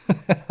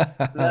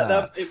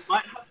 It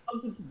might have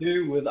something to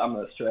do with I'm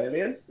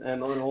Australian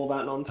and all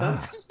that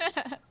nonsense.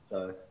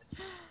 So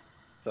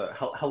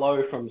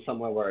hello from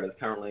somewhere where it is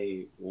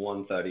currently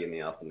 1:30 in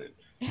the afternoon.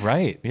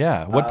 Right.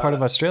 Yeah. What part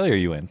of Australia are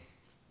you in?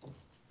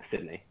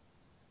 Sydney.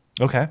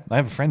 Okay. I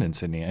have a friend in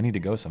Sydney. I need to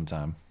go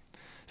sometime.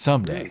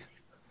 Someday.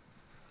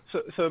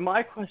 So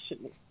my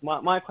question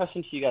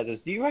to you guys is: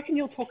 do you reckon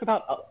you'll talk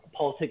about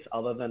politics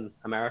other than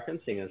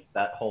Americans, seeing as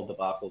that whole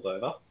debacle's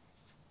over?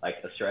 Like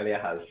Australia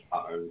has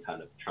our own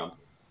kind of Trump.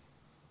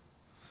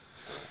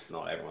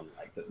 Not everyone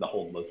like the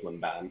whole Muslim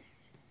ban.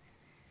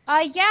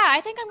 Yeah,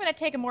 I think I'm going to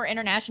take a more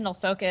international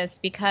focus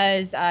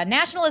because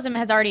nationalism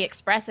has already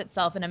expressed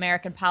itself in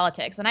American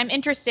politics, and I'm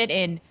interested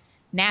in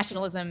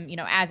nationalism,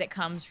 as it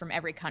comes from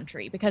every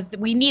country, because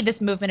we need this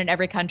movement in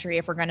every country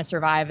if we're going to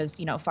survive as,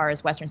 far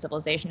as Western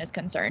civilization is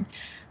concerned.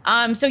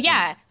 So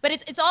yeah, but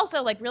it's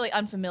also like really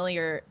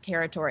unfamiliar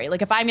territory.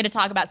 Like if I'm going to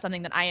talk about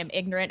something that I am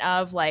ignorant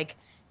of, like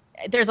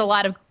there's a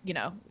lot of,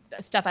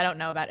 stuff I don't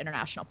know about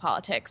international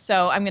politics.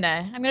 So I'm going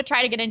to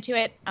try to get into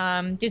it,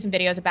 do some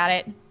videos about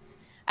it.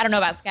 I don't know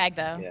about Skag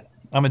though. Yeah.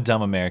 I'm a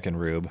dumb American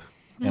rube,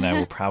 and I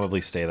will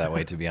probably stay that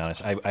way, to be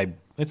honest.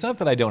 It's not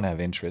that I don't have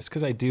interest,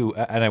 because I do,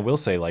 and I will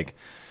say, like,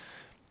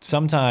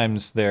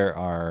 sometimes there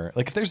are,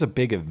 like, if there's a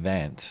big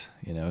event,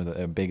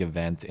 a big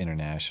event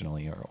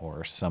internationally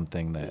or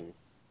something that,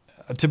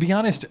 to be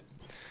honest,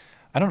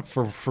 I don't,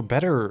 for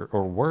better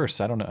or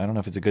worse, I don't know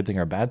if it's a good thing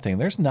or a bad thing.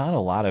 There's not a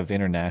lot of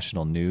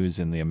international news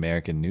in the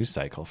American news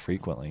cycle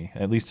frequently,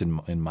 at least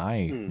in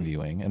my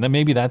viewing. And then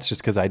maybe that's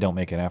just because I don't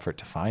make an effort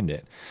to find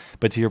it.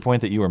 But to your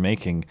point that you were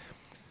making,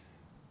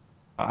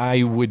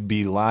 I would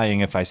be lying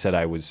if I said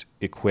I was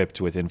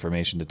equipped with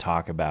information to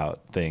talk about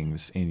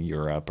things in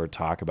Europe or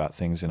talk about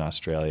things in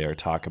Australia or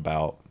talk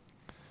about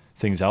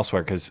things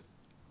elsewhere, because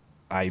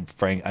I'm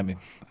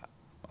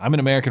an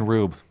American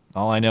rube.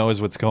 All I know is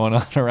what's going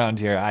on around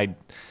here. I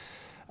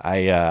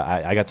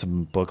got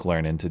some book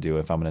learning to do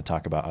if I'm going to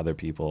talk about other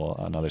people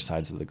on other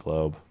sides of the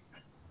globe.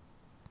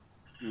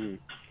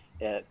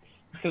 Yeah,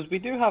 because we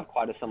do have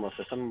quite a similar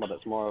system, but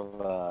it's more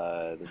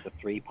of the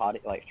three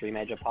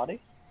major parties.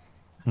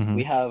 Mm-hmm.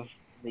 We have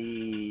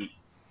the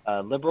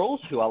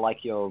Liberals, who are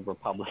like your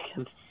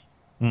Republicans.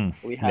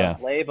 We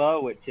have Labour,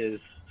 which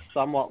is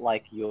somewhat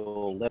like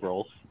your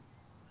Liberals,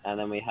 and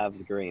then we have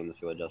the Greens,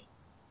 who are just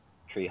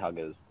tree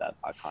huggers that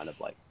are kind of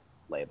like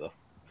Labour.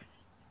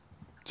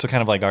 So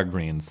kind of like our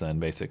Greens, then,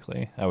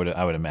 basically. I would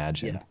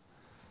imagine.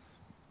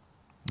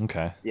 Yeah.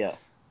 Okay. Yeah,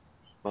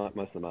 most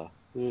of them are.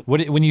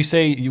 When you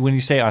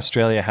say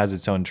Australia has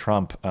its own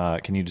Trump,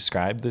 can you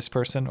describe this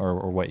person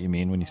or what you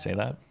mean when you say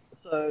that?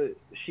 So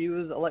she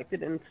was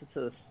elected into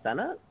the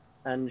Senate,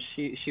 and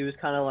she was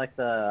kind of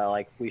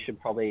like we should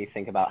probably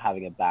think about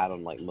having a ban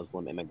on like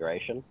Muslim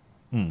immigration,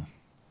 and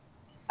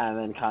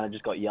then kind of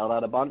just got yelled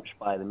at a bunch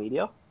by the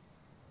media.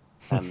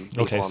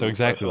 Okay, so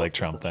exactly like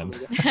Trump then.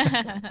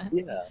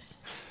 Yeah,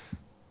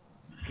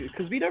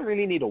 because we don't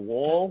really need a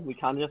wall. We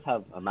kind of just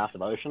have a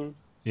massive ocean.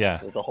 Yeah.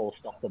 There's a whole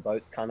stop the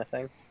boats kind of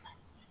thing.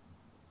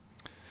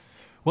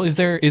 Well, is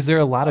there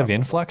a lot of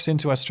influx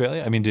into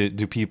Australia? I mean,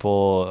 do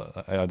people,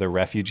 are there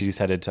refugees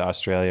headed to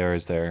Australia, or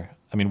is there?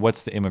 I mean,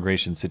 what's the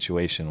immigration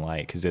situation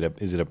like? Is it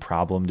a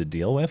problem to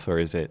deal with, or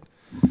is it?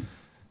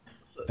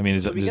 I mean,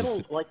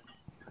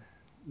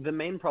 The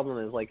main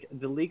problem is like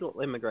the legal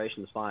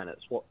immigration is fine.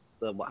 It's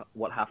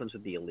what happens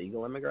with the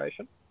illegal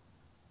immigration,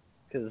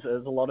 because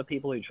there's a lot of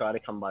people who try to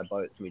come by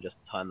boats and we just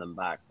turn them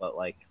back. But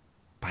like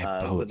by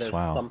boats,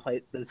 wow.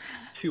 There's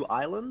 2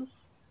 islands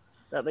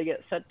that they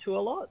get sent to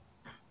a lot,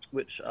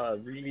 which are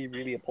really,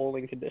 really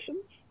appalling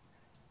conditions.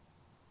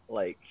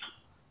 Like,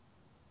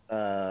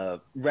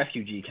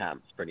 refugee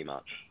camps, pretty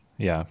much.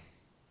 Yeah.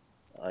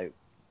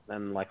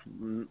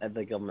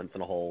 The government's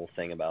in a whole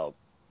thing about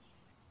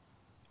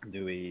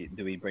do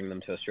we bring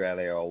them to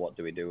Australia, or what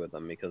do we do with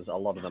them? Because a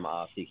lot of them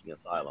are seeking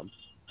asylum.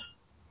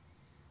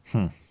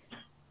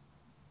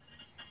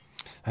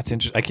 That's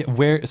interesting.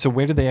 Where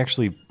do they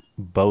actually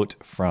boat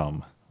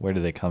from? Where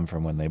do they come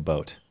from when they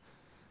boat?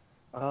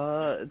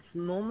 I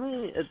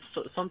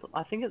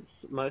think it's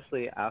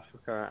mostly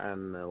Africa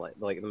and like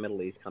the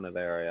Middle East kind of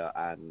area,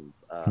 and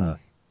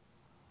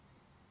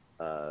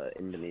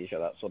Indonesia,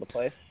 that sort of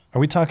place. Are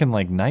we talking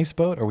like nice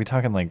boat, or are we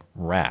talking like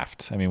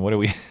raft? I mean, what are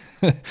we?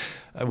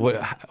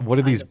 what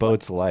are these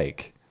boats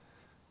like?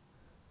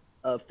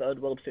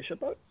 Third world fisher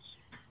boats.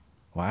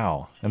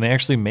 Wow, and they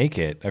actually make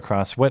it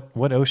across what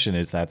ocean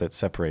is that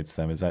separates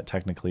them? Is that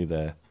technically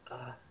the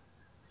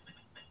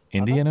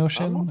Indian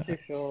Ocean? I'm not too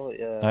sure.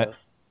 Yeah.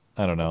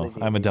 I don't know.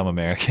 I'm a dumb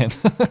American.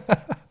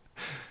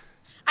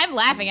 I'm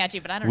laughing at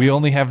you, but I don't know. We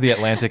only have the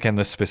Atlantic and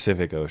the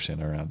Pacific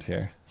Ocean around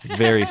here.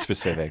 Very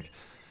specific.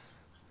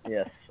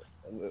 Yes.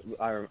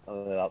 One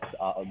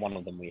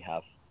of them we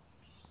have.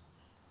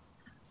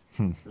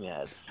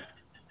 Yeah, it's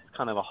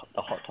kind of a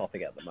hot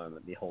topic at the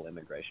moment, the whole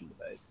immigration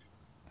debate.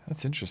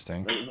 That's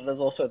interesting. There's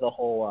also the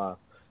whole,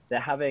 they're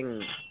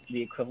having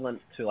the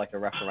equivalent to like a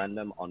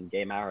referendum on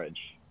gay marriage.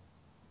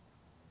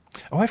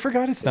 Oh, I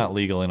forgot it's not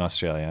legal in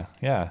Australia.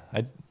 Yeah,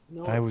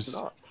 it's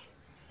not.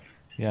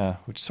 Yeah,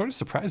 which sort of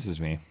surprises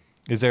me.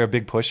 Is there a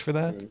big push for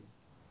that?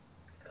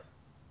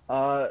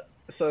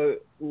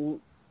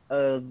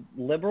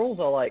 Liberals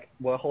are like,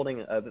 we're holding,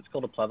 it's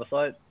called a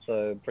plebiscite,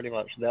 so pretty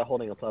much they're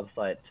holding a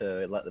plebiscite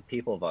to let the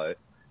people vote,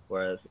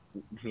 whereas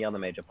the other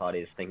major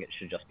parties think it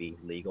should just be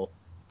legal.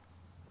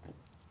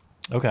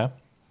 Okay.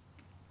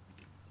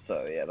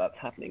 So yeah, that's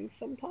happening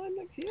sometime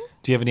next year.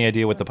 Do you have any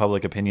idea what the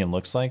public opinion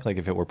looks like? Like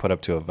if it were put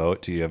up to a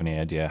vote, do you have any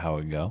idea how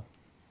it would go?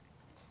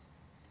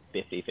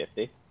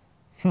 50-50.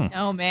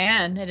 Oh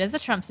man, it is a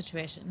Trump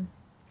situation.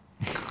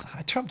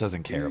 Trump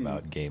doesn't care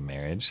about gay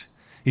marriage.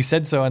 He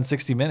said so on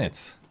 60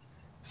 Minutes.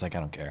 He's like,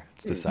 I don't care.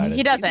 It's decided.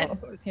 He doesn't.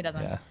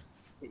 Yeah.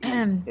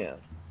 Yeah.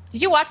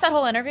 Did you watch that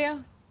whole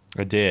interview?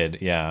 I did,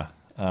 yeah.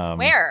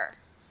 Where?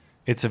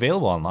 It's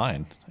available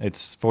online.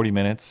 It's 40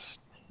 minutes.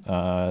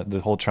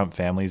 The whole Trump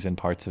family's in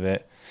parts of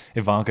it.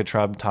 Ivanka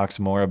Trump talks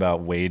more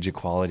about wage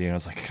equality, and I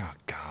was like, oh,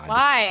 God.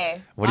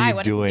 Why? What are you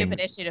What doing? A stupid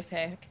issue to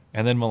pick.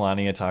 And then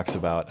Melania talks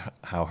about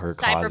how her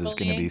cause is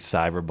going to be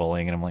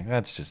cyberbullying, and I'm like,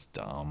 that's just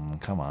dumb.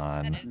 Come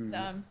on. That is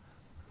dumb.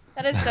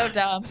 That is so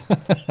dumb.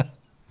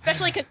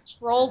 Especially because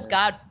trolls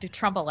got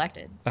Trump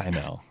elected. I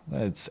know.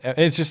 It's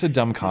just a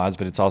dumb cause,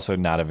 but it's also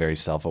not a very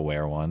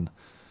self-aware one.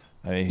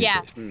 I mean,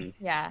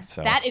 yeah.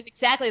 So. That is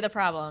exactly the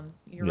problem.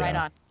 You're right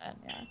on that.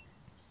 Yeah.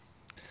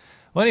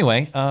 Well,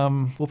 anyway,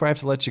 we'll probably have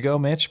to let you go,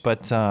 Mitch,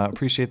 but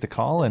appreciate the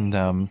call,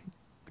 and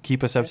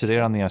keep us up to date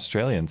on the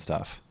Australian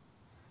stuff.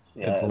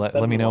 Yeah,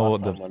 let me know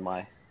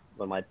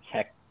when my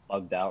tech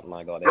bugged out and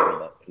I got in,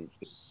 but couldn't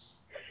speak.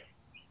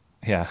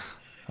 Yeah.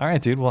 All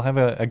right, dude. We'll have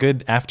a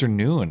good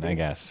afternoon, I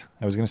guess.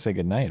 I was going to say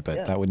good night,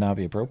 but that would not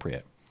be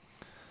appropriate.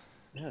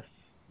 Yes.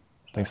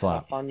 Thanks a lot.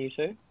 Have fun, you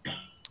too.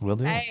 Will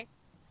do. Bye.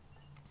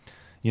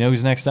 You know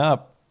who's next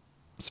up?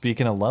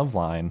 Speaking of Love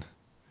Line,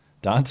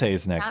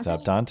 Dante's next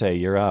up. Dante,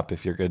 you're up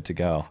if you're good to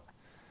go.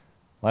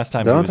 Last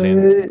time he was Dante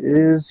in.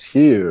 is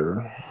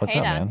here. What's Hey,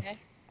 up, Dante. man?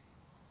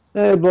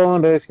 Hey,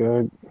 Blonde, it's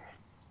good.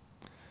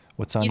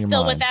 What's on You your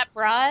still mind? with that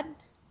broad?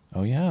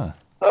 Oh, yeah.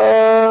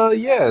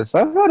 Yes,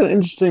 I've had an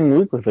interesting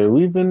week with her.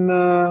 We've been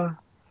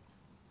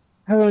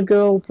having a good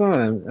old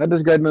time. I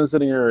just got done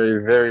sitting her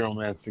a very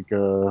romantic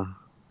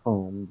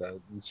poem that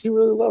she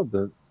really loved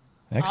it.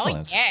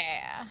 Excellent. Oh,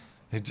 yeah.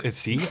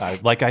 See,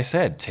 like I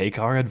said, take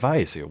our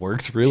advice. It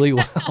works really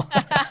well.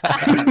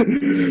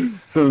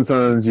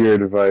 Sometimes your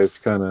advice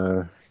kind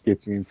of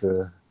gets me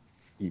into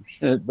deep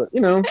shit, but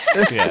you know,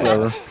 Yeah,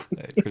 whatever.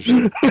 for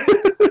sure.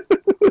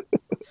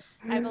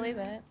 I believe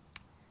it.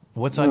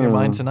 What's on your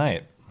mind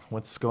tonight?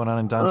 What's going on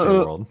in Dante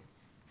world?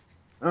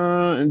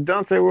 In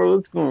Dante world,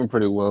 it's going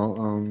pretty well.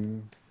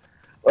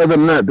 Other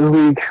than that, this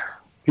week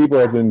people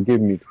have been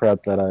giving me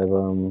crap that I've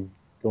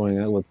going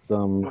out with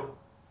some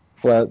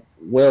flat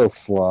whale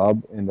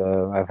slob, and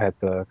I've had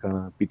to kind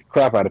of beat the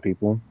crap out of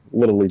people.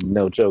 Literally,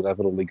 no joke. I've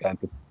literally gotten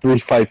into 3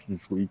 fights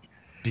this week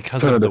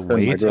Because trying of to the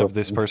defend my weight of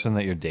this girlfriend. person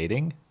that you're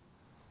dating?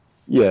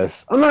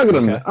 Yes, I'm not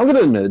gonna. Okay. I'm gonna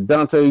admit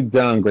Dante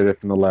downgraded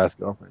from the last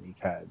girlfriend he's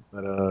had,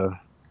 but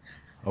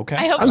Okay.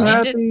 I hope I'm she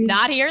does happy.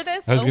 not hear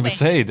this. I was Oh, going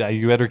to man. say,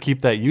 you better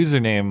keep that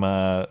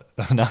username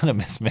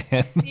anonymous,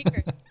 man.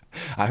 Secret.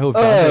 I hope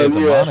Dante is a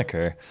yeah.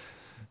 moniker.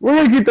 We're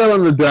gonna keep that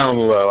on the down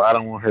low. I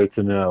don't want her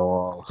to know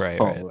all Right.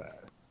 that.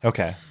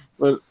 Okay.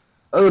 But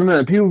other than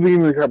that, people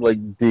being the crap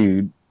like,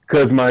 dude,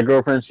 because my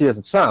girlfriend, she has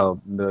a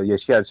child. And,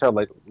 she had a child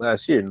like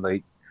last year, and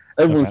like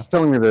everyone's Okay.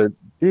 telling me that,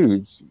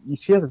 dude,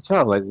 she has a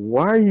child. Like,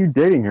 why are you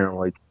dating her? I'm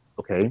like,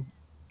 okay,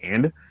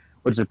 and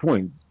what's your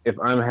point? If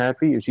I'm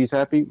happy, if she's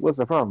happy, what's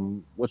the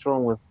problem? What's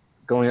wrong with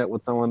going out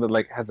with someone that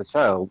like has a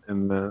child?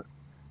 And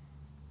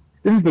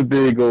this is the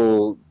big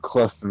old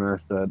cluster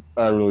mess that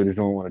I really just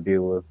don't want to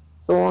deal with.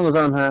 So long as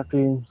I'm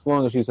happy, so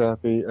long as she's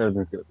happy,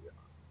 everything's good.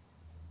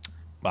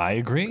 I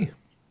agree.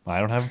 I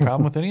don't have a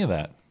problem with any of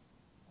that.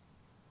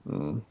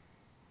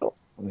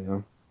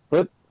 Yeah.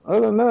 But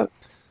other than that,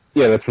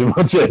 yeah, that's pretty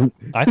much it.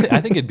 I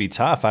think it'd be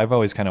tough. I've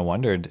always kind of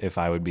wondered if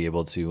I would be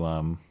able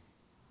to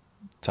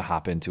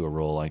hop into a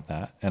role like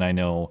that. And I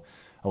know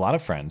a lot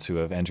of friends who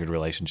have entered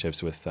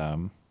relationships with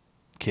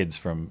kids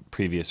from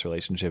previous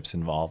relationships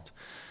involved.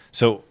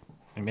 So,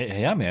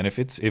 yeah, man, if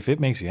it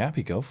makes you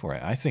happy, go for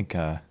it. I think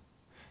I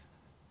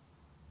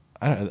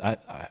don't know.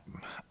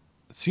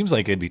 It seems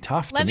like it'd be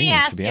tough Let to me me,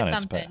 ask to be you honest.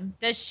 something.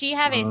 Does she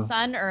have a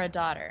son or a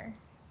daughter?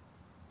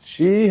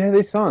 She has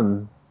a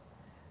son.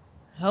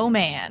 Oh,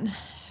 man.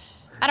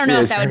 I don't know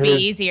Yeah, if that would be her-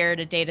 easier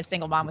to date a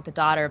single mom with a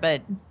daughter,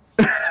 but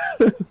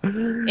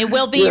it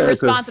will be your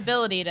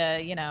responsibility to,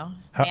 man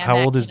How that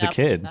old is the up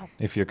kid? and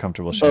If you're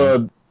comfortable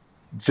sharing.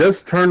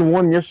 Just turned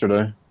 1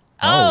 yesterday.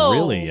 Oh,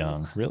 really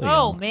young. Really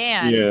Oh, young.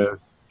 man.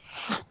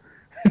 Yeah.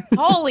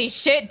 Holy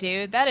shit,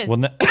 dude. That is.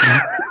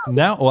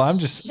 Well, I'm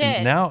just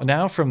Shit.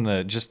 now from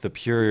the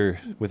pure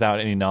without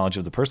any knowledge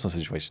of the personal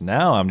situation.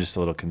 Now I'm just a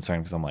little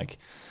concerned because I'm like,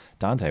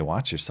 Dante,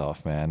 watch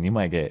yourself, man. You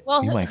might get.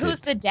 Well, you might who's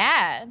get, the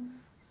dad?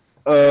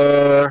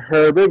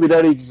 Her baby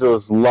daddy just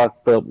was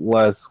locked up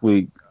last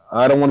week.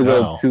 I don't want to go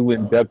Oh. too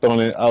in depth on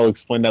it. I'll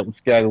explain that with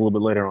Skag a little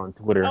bit later on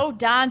Twitter. Oh,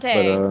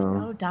 Dante. But,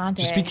 Oh,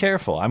 Dante. Just be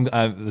careful. As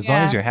long as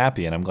Yeah. you're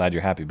happy, and I'm glad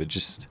you're happy, but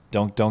just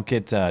don't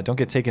get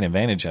taken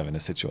advantage of in a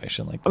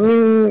situation like I this.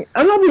 mean,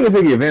 I'm not going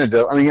to take advantage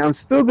of. I mean, I'm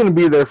still going to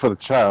be there for the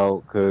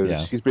child because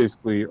Yeah. she's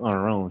basically on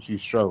her own.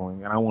 She's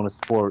struggling, and I want to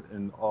support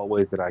in all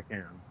ways that I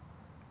can.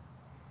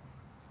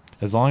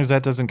 As long as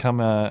that doesn't come,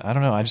 I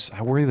don't know.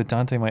 I worry that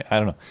Dante might. I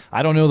don't know.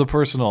 I don't know the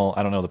person. I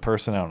don't know the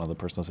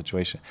personal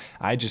situation.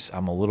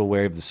 I'm a little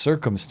wary of the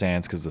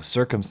circumstance because the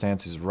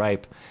circumstance is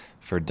ripe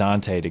for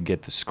Dante to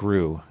get the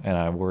screw, and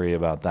I worry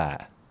about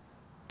that.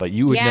 But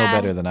you would know Yeah.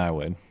 better than I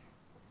would.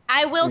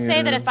 I will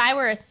say that Yeah. if I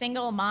were a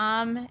single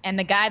mom and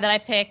the guy that I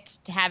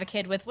picked to have a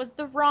kid with was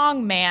the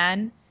wrong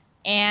man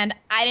and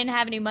I didn't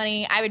have any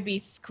money, I would be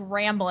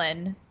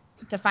scrambling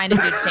to find a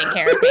dude to take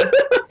care of me.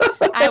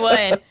 I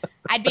would.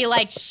 I'd be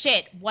like,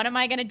 shit, what am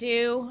I going to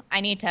do?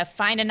 I need to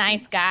find a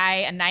nice guy,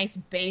 a nice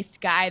based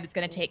guy that's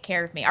going to take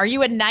care of me. Are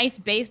you a nice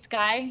based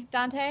guy,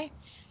 Dante?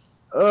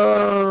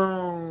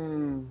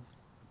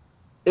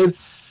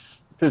 It's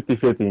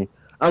 50-50.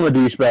 I'm a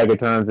douchebag at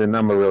times, and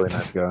I'm a really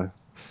nice guy.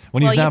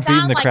 When he's Well, not you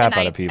beating sound the like crap a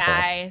nice out of people.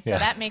 guy, so Yeah.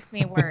 that makes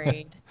me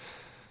worried.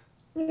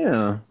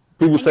 Yeah.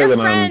 People And say your that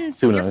I'm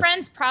too your nice.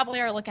 friends probably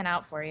are looking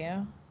out for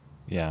you.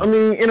 Yeah. I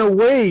mean, in a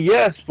way,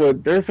 yes,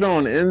 but they're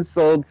throwing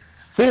insults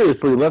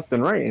seriously left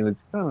and right, and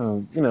it's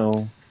kind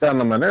of, down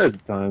on my nerves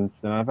at times,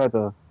 and I've had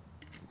to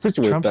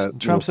situate that.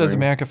 Trump says thing.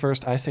 America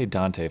first. I say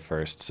Dante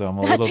first. So I'm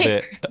a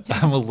Dante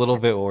little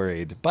bit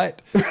worried,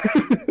 but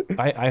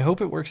I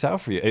hope it works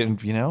out for you.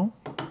 And you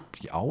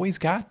always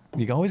got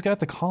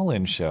the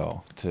call-in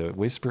show to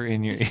whisper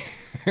in your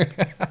ear.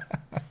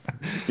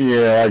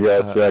 Yeah, I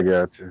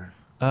got you.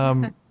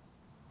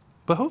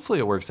 But But hopefully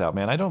it works out,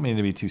 man. I don't mean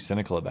to be too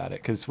cynical about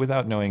it, because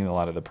without knowing a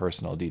lot of the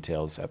personal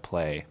details at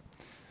play.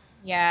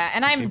 Yeah,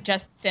 and I'm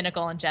just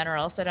cynical in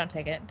general, so don't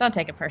take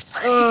it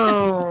personally.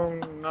 Oh,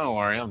 no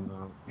worry, I'm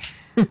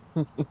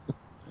not.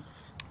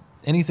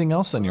 Anything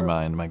else on your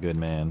mind, my good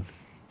man?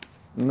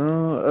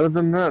 No, other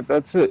than that,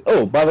 that's it.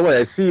 Oh, by the way,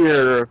 I see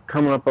you're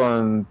coming up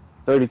on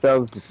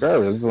 30,000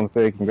 subscribers. I just want to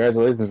say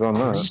congratulations on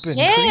that.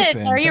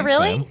 Shit, are you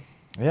really? Man.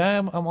 Yeah,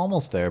 I'm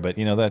almost there, but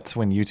that's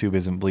when YouTube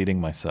isn't bleeding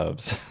my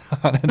subs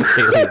on a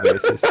daily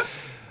basis.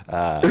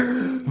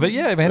 But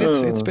yeah, man,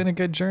 it's been a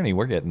good journey.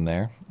 We're getting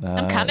there.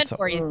 I'm coming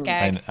for you,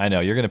 Skag. I know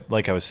you're gonna,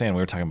 like I was saying,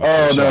 we were talking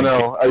about. Oh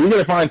no! Are you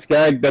gonna find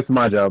Skag? That's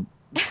my job.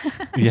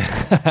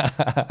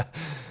 Yeah.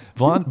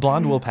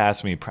 Blonde will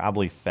pass me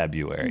probably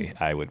February,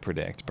 I would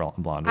predict. Blonde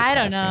will pass me. I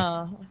don't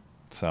know.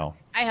 So.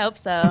 I hope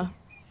so.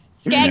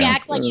 Skag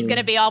acts like he's going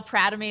to be all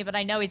proud of me, but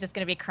I know he's just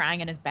going to be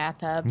crying in his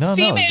bathtub. No,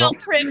 Female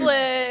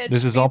privilege.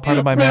 This is all part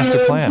of my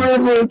master plan.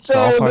 It's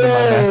all part of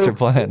my master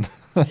plan.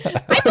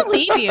 I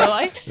believe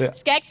you.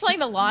 Skag's playing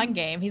the long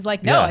game. He's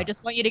like, no, I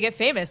just want you to get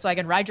famous so I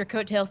can ride your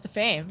coattails to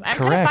fame. I'm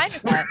kind of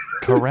fine with that.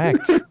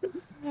 Correct.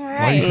 All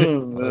right.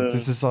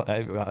 This is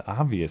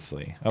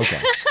obviously. Okay.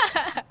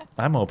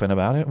 I'm open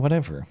about it.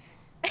 Whatever.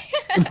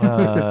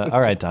 All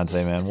right,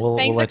 Dante, man. We'll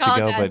let you go,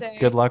 Dante. But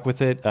good luck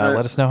with it.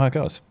 Let us know how it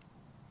goes.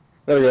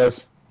 There he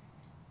goes.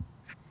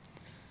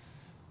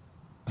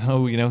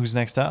 Oh, you know who's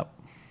next up?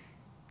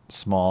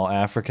 Small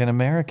African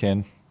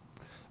American.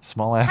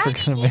 Small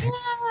African American.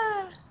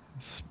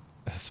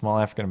 Small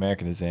African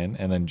American is in,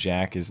 and then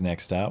Jack is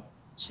next up.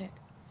 Shit.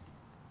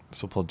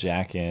 So we'll pull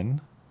Jack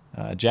in.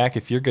 Jack,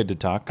 if you're good to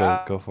talk,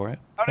 go for it.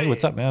 Howdy. Hey,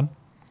 what's up, man?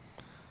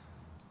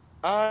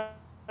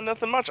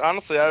 Nothing much.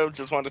 Honestly, I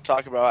just wanted to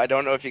talk about. I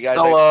don't know if you guys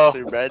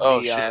actually read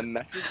the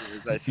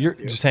messages I sent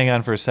you. Just hang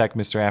on for a sec,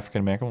 Mr. African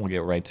American. We'll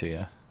get right to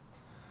you.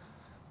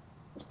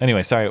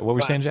 Anyway, sorry. What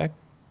were you saying, Jack?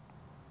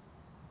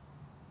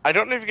 I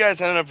don't know if you guys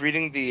ended up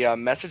reading the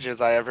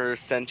messages I ever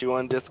sent you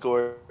on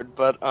Discord,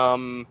 but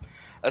I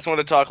just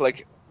wanted to talk.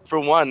 Like, for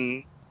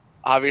one,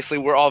 obviously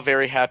we're all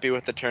very happy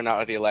with the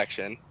turnout of the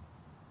election,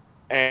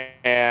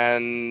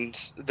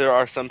 and there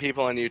are some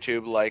people on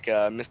YouTube like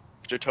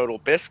Mr. Total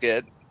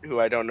Biscuit, who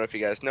I don't know if you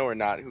guys know or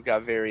not, who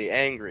got very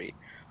angry.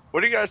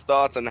 What are you guys'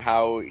 thoughts on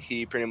how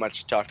he pretty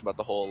much talked about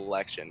the whole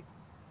election?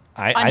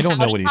 I don't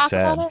know what he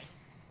said.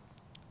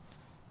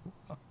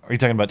 Are you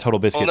talking about Total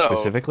Biscuit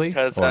specifically?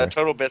 Because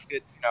Total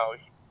Biscuit,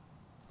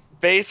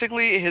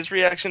 basically his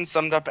reaction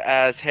summed up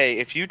as, "Hey,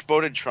 if you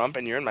voted Trump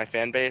and you're in my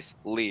fan base,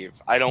 leave.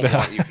 I don't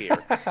want you here."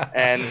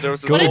 And there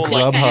was this go to whole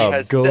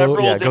Grubhub.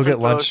 Go get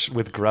lunch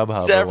with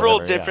Grubhub. Several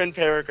different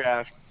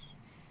paragraphs.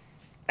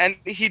 And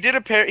he did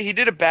a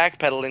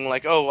backpedaling,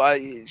 like, "Oh,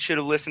 I should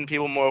have listened to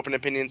people more open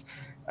opinions.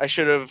 I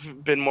should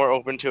have been more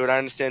open to it. I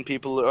understand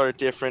people are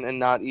different and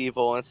not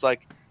evil." And it's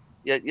like,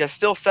 you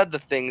still said the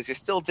things, you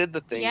still did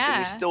the things,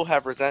 and you still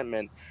have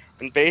resentment.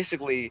 And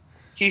basically,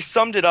 he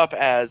summed it up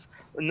as,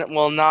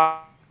 well,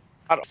 not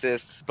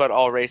racists, but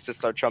all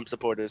racists are Trump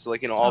supporters.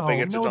 Like, all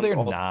bigots are Trump. No, they're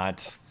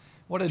not.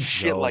 What a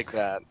shit joke. like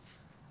that.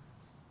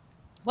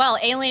 Well,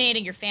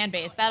 alienating your fan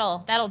base,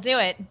 that'll do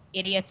it,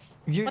 idiots.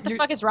 What the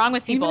fuck is wrong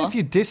with people? Even if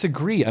you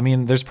disagree, I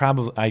mean, there's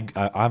probably,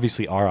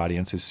 obviously our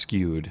audience is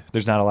skewed.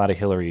 There's not a lot of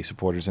Hillary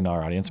supporters in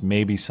our audience,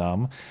 maybe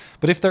some.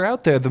 But if they're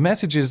out there, the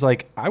message is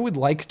like, I would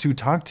like to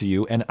talk to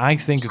you, and I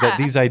think that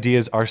these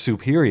ideas are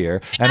superior.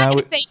 I'm not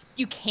going to say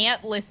you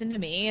can't listen to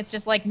me. It's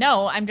just like,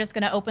 no, I'm just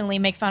going to openly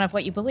make fun of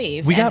what you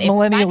believe. We got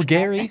Millennial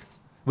Gary.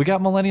 We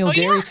got Millennial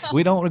Gary. Yeah.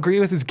 We don't agree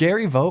with his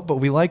Gary vote, but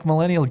we like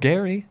Millennial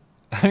Gary.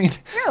 I mean,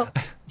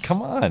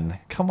 come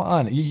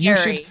on.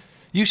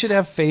 You should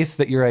have faith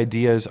that your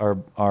ideas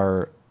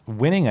are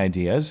winning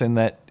ideas, and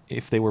that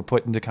if they were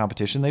put into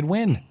competition, they'd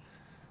win.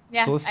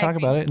 Yeah, so let's talk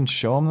about it and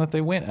show them that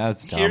they win.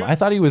 That's dumb. I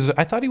thought he was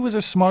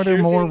a smarter,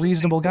 more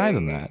reasonable guy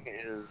than that.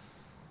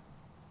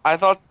 I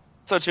thought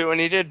so too,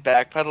 and he did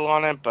backpedal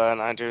on it, but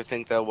I do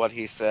think that what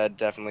he said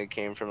definitely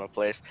came from a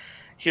place.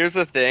 Here's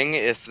the thing: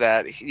 is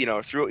that he's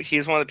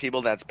one of the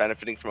people that's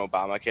benefiting from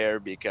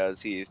Obamacare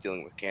because he's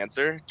dealing with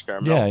cancer,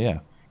 terminal. Yeah.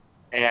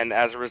 And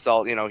as a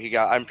result, he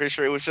got. I'm pretty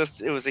sure it was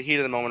a heat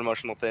of the moment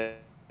emotional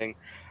thing.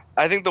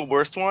 I think the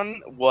worst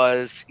one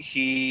was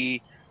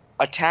he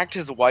attacked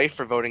his wife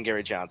for voting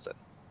Gary Johnson.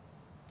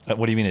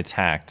 What do you mean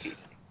attacked?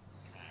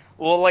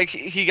 Well, like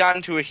he got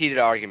into a heated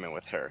argument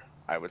with her,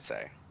 I would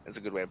say. Is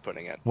a good way of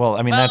putting it. Well,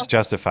 I mean that's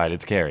justified.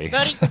 It's Gary.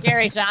 Voting for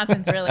Gary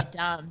Johnson's really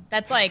dumb.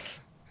 That's like.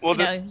 Well,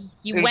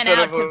 you went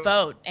out to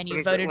vote and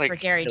you voted for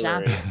Gary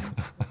Johnson.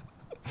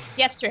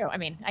 Yeah, it's true. I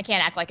mean, I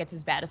can't act like it's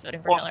as bad as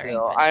voting for Hillary.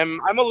 Still, I'm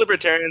a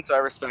libertarian, so I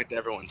respect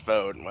everyone's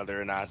vote, whether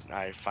or not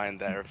I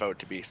find their vote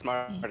to be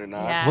smart or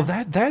not. Yeah.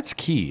 Well, that's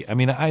key. I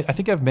mean, I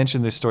think I've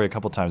mentioned this story a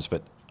couple times,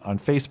 but on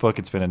Facebook,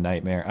 it's been a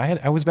nightmare.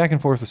 I was back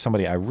and forth with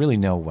somebody I really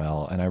know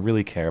well and I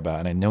really care about,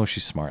 and I know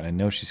she's smart and I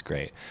know she's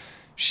great.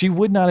 She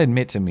would not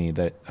admit to me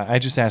that. I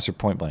just asked her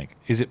point blank,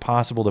 is it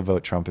possible to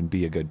vote Trump and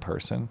be a good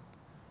person?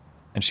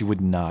 And she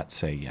would not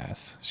say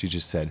yes. She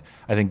just said,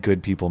 I think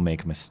good people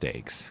make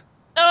mistakes.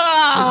 Oh,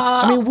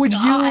 I mean, would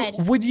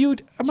God. you?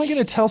 Am I going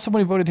to tell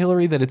someone who voted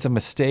Hillary that it's a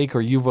mistake,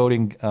 or you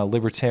voting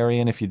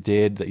Libertarian if you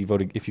did, that you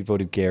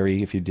voted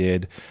Gary if you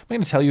did? Am I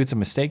going to tell you it's a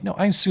mistake? No,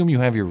 I assume you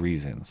have your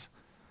reasons.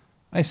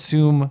 I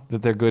assume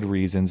that they're good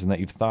reasons and that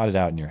you've thought it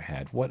out in your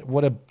head.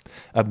 What a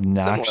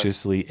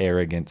obnoxiously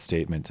arrogant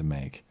statement to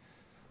make.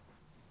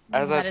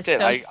 As That I've is said,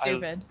 so I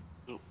stupid.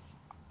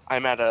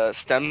 I'm at a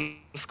STEM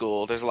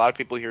school. There's a lot of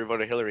people here who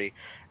voted Hillary,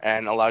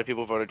 and a lot of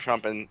people voted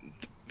Trump. And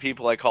the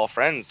people I call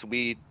friends,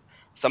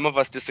 some of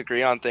us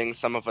disagree on things,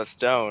 some of us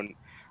don't.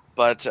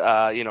 But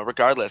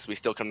regardless, we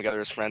still come together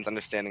as friends,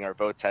 understanding our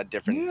votes had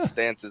different Yeah.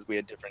 stances. We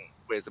had different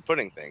ways of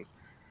putting things,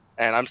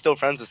 and I'm still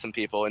friends with some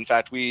people. In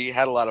fact, we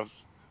had a lot of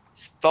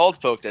salt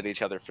poked at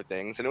each other for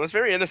things, and it was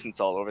very innocent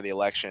salt over the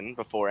election,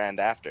 before and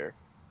after.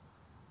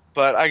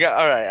 But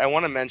all right. I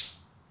want to mention.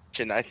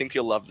 I think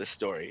you'll love this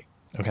story.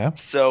 Okay.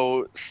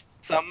 So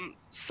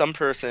some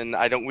person,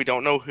 we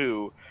don't know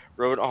who,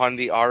 wrote on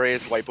the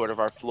RA's whiteboard of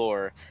our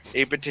floor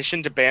a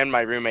petition to ban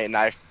my roommate and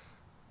I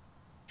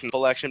from the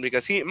election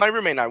because my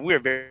roommate and I, we're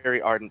very,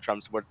 very ardent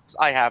Trump supporters.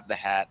 I have the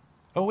hat.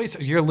 Oh wait, so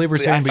you're a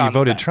Libertarian, but you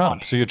voted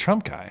Trump, so you're a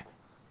Trump guy.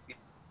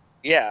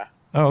 Yeah.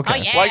 Oh, okay. Oh,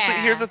 yeah. Well, actually,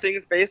 here's the thing: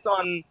 is based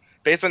on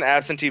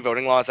absentee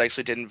voting laws. I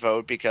actually didn't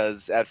vote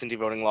because absentee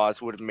voting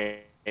laws would have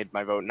made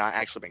my vote not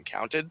actually been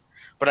counted.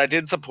 But I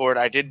did support.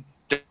 I did.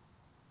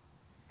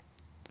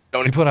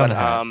 You put on the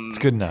hat. It's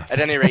good enough. At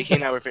any rate, he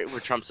and I were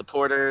Trump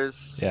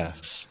supporters. Yeah.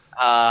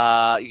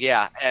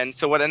 Yeah. And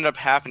so what ended up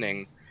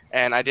happening,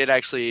 and I did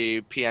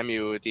actually PM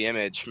you the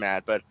image,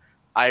 Matt, but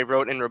I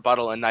wrote in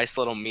rebuttal a nice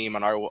little meme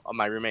on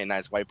my roommate and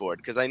I's whiteboard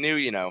because I knew,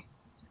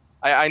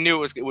 I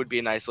knew it would be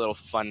a nice little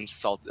fun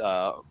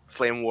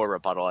flame war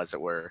rebuttal, as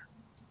it were.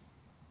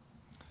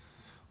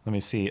 Let me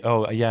see.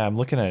 Oh, yeah, I'm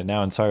looking at it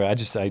now. And sorry,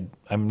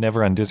 I'm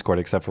never on Discord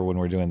except for when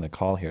we're doing the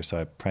call here,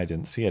 so I probably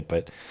didn't see it.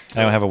 But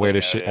I don't have a way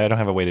to I don't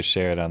have a way to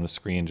share it on the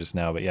screen just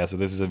now. But yeah, so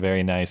this is a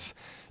very nice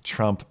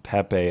Trump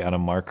Pepe on a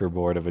marker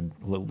board of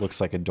looks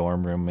like a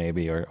dorm room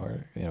maybe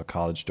or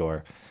college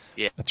door.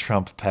 Yeah. A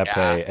Trump Pepe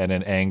and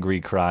an angry,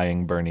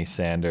 crying Bernie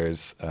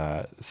Sanders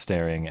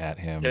staring at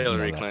him.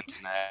 Hillary Clinton.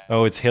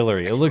 Oh, it's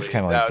Hillary. It looks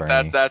kind of like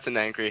Bernie. That's an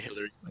angry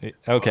Hillary.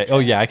 Okay. Oh,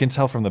 yeah, I can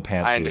tell from the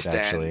pantsuit, I understand.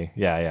 actually.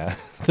 Yeah.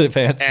 The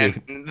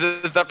pantsuit. And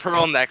the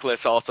pearl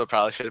necklace also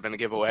probably should have been a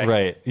giveaway.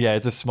 Right. Yeah,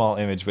 it's a small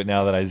image, but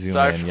now that I zoom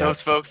Sorry in, for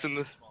those folks in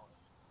the...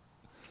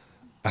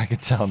 I can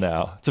tell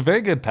now. It's a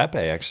very good Pepe,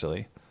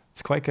 actually.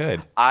 It's quite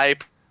good. I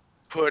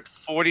put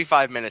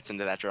 45 minutes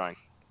into that drawing.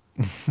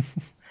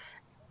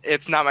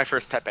 It's not my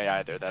first Pepe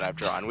either that I've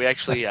drawn. We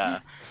actually,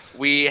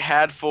 we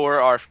had for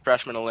our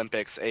freshman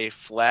Olympics a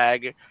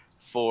flag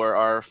for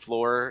our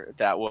floor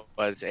that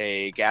was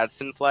a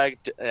Gadsden flag,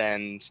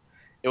 and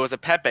it was a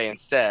Pepe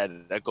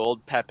instead, a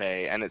gold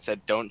Pepe, and it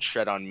said, "Don't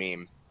shred on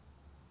meme."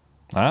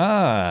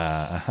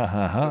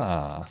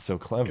 Ah, so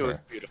clever. It was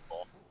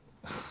beautiful.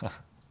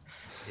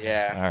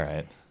 Yeah. All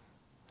right.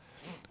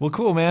 Well,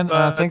 cool, man.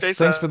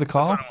 Thanks for the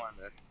call.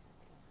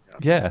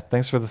 Yeah,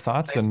 thanks for the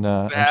thoughts, and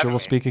I'm sure we'll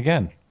speak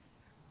again.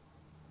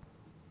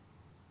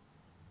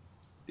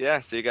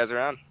 Yeah, see you guys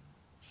around.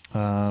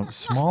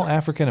 Small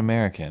African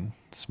American.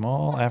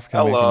 You're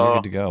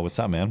good to go. What's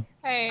up, man?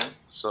 Hey.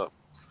 What's up?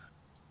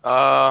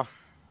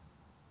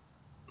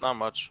 Not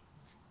much,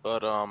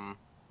 but how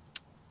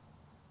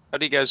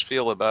do you guys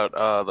feel about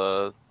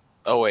the?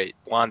 Oh wait,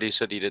 Blondie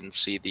said he didn't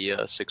see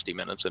the 60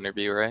 Minutes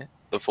interview, right?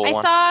 The full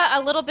one. I saw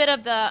a little bit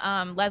of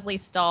the Leslie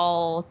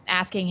Stahl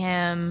asking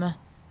him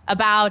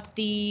about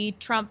the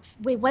Trump.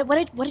 Wait,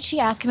 what did she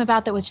ask him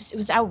about? That was it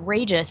was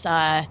outrageous.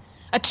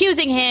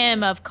 Accusing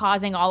him of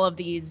causing all of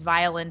these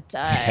violent.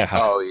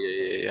 Oh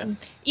yeah.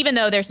 Even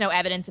though there's no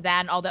evidence of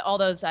that, and all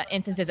those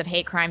instances of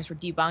hate crimes were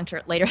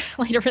debunked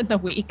later in the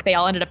week, they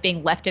all ended up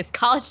being leftist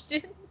college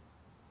students.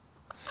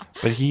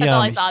 But he, That's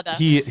all I saw, though.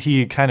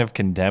 he kind of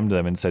condemned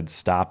them and said,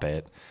 "Stop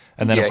it."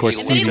 And then, of course,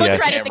 and then he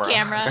looked right at the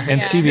camera. And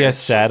CBS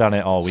sat on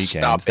it all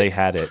weekend. They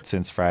had it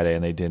since Friday,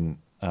 and they didn't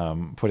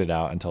put it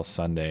out until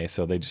Sunday.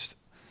 So they just,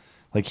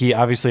 he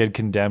obviously had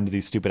condemned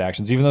these stupid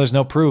actions, even though there's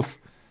no proof.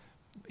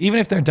 Even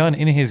if they're done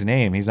in his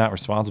name, he's not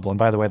responsible. And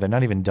by the way, they're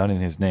not even done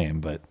in his name,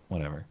 but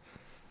whatever.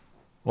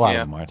 A lot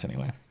of them aren't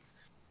anyway.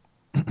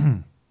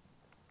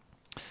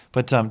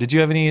 But did you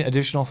have any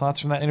additional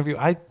thoughts from that interview?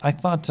 I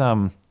thought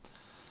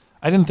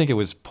I didn't think it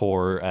was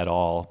poor at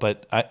all,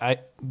 but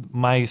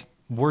my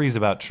worries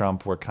about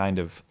Trump were kind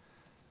of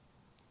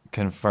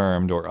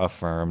confirmed or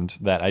affirmed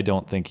that I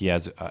don't think he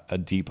has a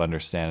deep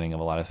understanding of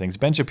a lot of things.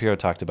 Ben Shapiro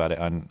talked about it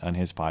on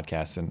his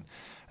podcast, and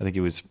I think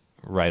he was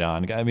right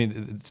on. I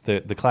mean,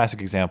 the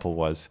classic example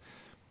was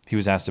he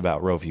was asked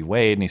about Roe v.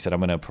 Wade, and he said, I'm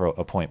going to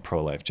appoint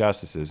pro-life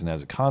justices, and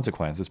as a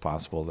consequence, it's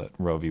possible that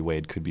Roe v.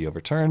 Wade could be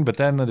overturned, but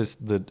then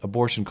the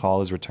abortion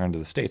call is returned to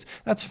the states.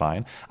 That's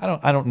fine.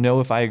 I don't know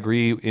if I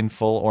agree in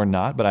full or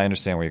not, but I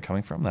understand where you're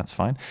coming from. That's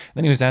fine.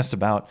 Then he was asked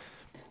about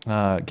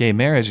gay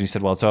marriage, and he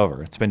said, well, it's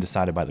over. It's been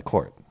decided by the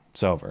court.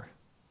 It's over.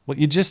 Well,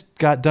 you just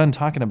got done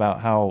talking about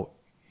how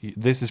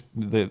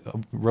the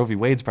Roe v.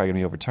 Wade's probably going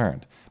to be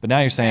overturned. But now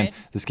you're saying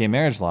this gay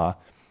marriage law,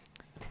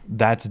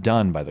 that's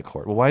done by the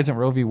court. Well, why isn't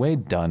Roe v.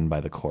 Wade done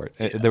by the court?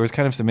 There was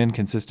kind of some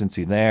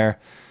inconsistency there,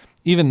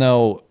 even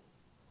though,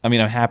 I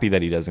mean, I'm happy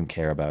that he doesn't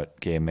care about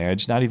gay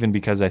marriage, not even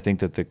because I think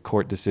that the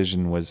court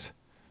decision was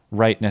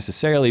right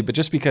necessarily, but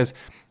just because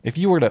if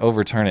you were to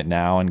overturn it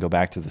now and go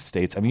back to the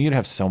States, I mean, you'd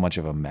have so much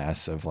of a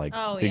mess of like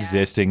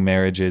existing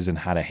marriages and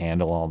how to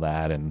handle all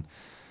that. And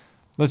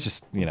let's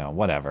just,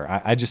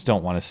 whatever. I just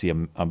don't want to see a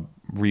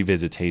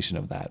revisitation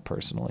of that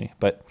personally.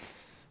 But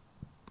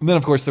then,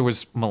 of course, there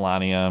was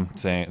Melania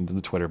saying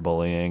the Twitter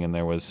bullying, and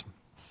there was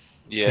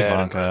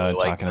Ivanka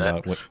talking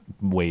about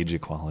wage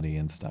equality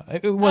and stuff.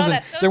 It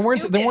wasn't. There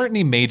weren't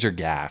any major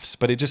gaffes,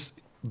 but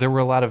there were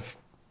a lot of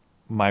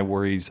my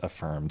worries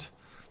affirmed.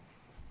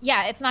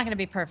 Yeah, it's not going to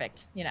be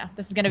perfect.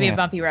 This is going to be a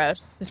bumpy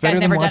road. This guy's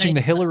never than done watching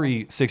the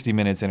Hillary 60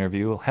 Minutes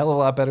interview. Hell of a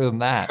lot better than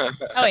that.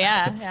 Oh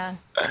yeah,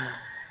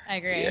 I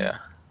agree. Yeah.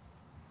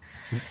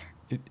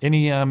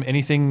 Any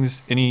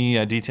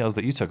details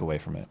that you took away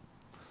from it?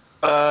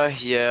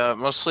 Yeah,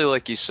 mostly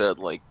like you said,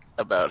 like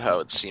about how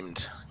it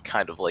seemed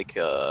kind of like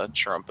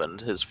Trump and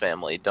his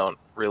family don't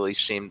really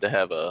seem to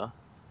have a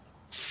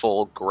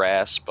full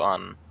grasp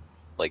on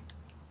like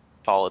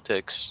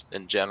politics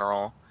in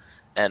general,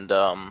 and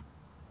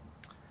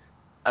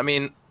I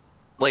mean,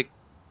 like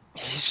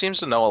he seems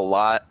to know a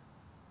lot,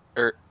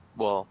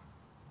 well,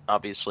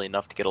 obviously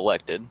enough to get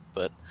elected,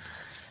 but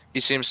he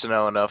seems to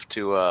know enough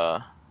to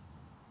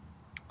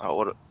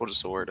what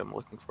is the word I'm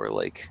looking for?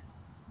 Like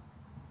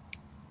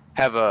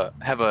have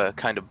a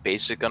kind of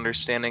basic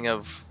understanding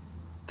of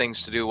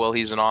things to do while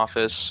he's in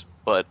office,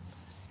 but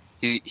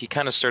he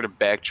kind of started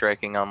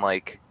backtracking on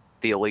like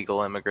the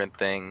illegal immigrant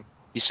thing.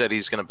 He said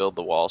he's going to build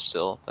the wall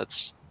still.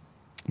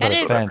 But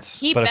a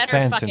fence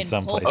in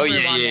some places. Oh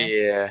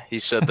yeah. He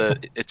said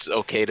that it's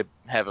okay to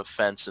have a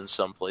fence in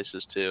some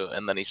places too,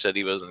 and then he said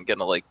he wasn't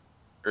gonna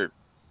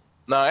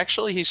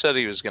actually he said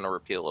he was gonna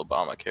repeal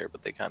Obamacare,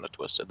 but they kind of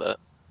twisted that.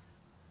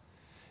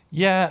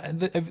 Yeah,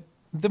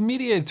 the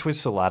media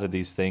twists a lot of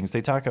these things.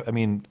 They talk. I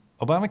mean,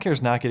 Obamacare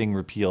is not getting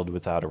repealed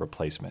without a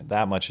replacement.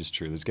 That much is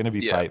true. There's going to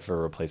be fight for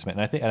a replacement,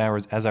 and I think,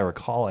 as I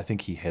recall, I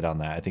think he hit on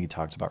that. I think he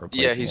talked about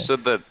replacing. Yeah, he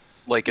said that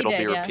it'll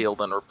be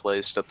repealed and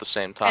replaced at the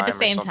same time. At the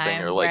same or something,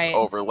 time, or like right.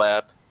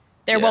 overlap.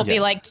 There won't be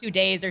like 2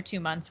 days or 2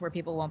 months where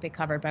people won't be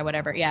covered by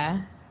whatever.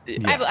 Yeah.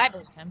 I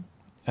believe him.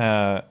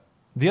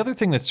 The other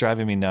thing that's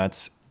driving me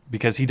nuts,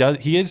 because he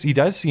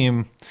does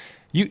seem.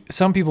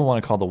 Some people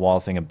want to call the wall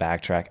thing a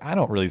backtrack. I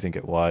don't really think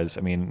it was.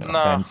 I mean,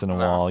 a fence and a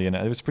wall,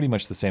 it was pretty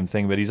much the same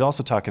thing. But he's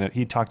also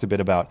he talked a bit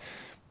about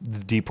the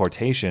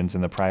deportations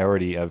and the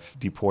priority of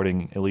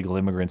deporting illegal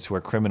immigrants who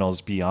are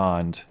criminals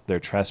beyond their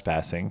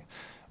trespassing,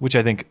 which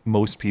I think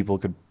most people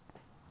could.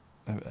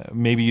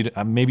 Maybe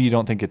you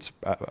don't think it's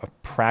a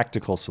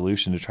practical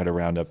solution to try to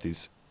round up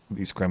these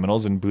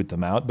criminals and boot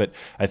them out, but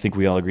I think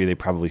we all agree they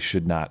probably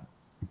should not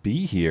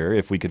be here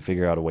if we could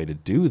figure out a way to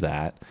do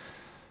that.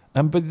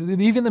 But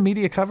even the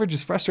media coverage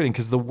is frustrating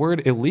because the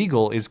word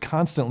illegal is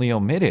constantly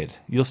omitted.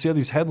 You'll see all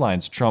these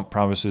headlines: Trump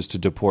promises to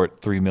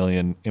deport 3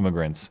 million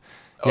immigrants.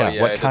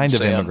 What kind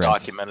of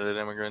immigrants? Undocumented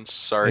immigrants.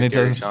 Sorry,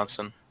 Gary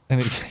Johnson.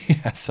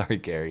 Sorry,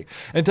 Gary.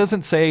 And it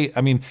doesn't say.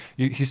 I mean,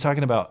 he's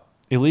talking about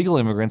illegal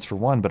immigrants for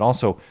one, but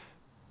also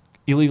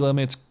illegal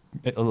immigrants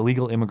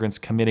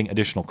committing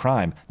additional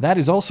crime. That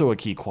is also a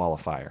key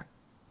qualifier.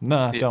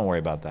 Don't worry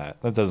about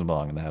that. That doesn't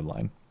belong in the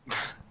headline.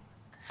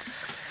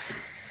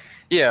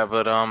 Yeah,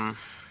 but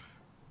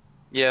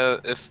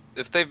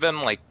if they've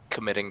been like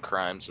committing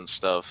crimes and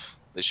stuff,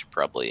 they should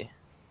probably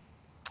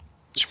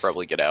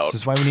get out. This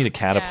is why we need a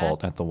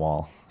catapult at the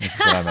wall. This is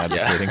what I'm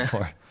advocating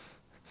for.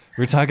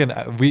 We're talking.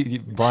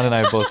 Vaughn and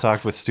I both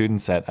talked with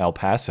students at El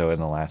Paso in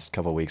the last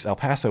couple of weeks. El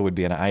Paso would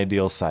be an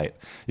ideal site.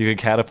 You could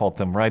catapult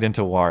them right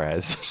into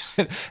Juarez,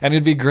 and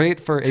it'd be great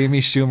for Amy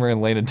Schumer and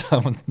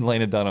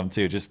Lena Dunham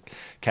too. Just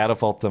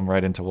catapult them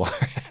right into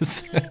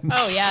Juarez.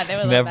 Oh yeah, they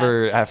would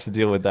never have to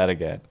deal with that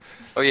again.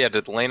 Oh yeah,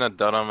 did Lena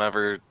Dunham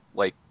ever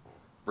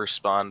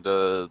respond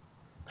to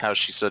how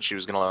she said she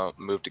was gonna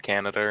move to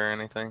Canada or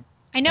anything?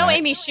 I know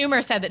Amy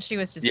Schumer said that she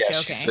was just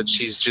joking. She said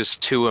she's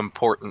just too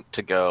important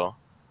to go.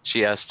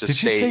 She has to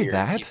stay here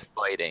and keep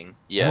fighting.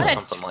 Yeah,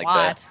 something like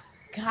that.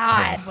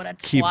 God, what a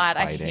twat.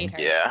 I hate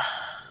her. Yeah.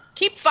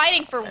 Keep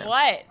fighting for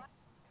what?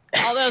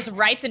 All those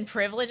rights and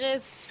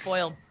privileges?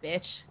 Spoiled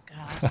bitch.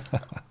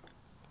 God.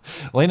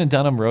 Lena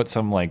Dunham wrote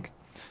some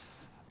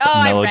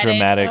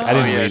melodramatic. I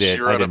didn't read it.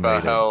 She wrote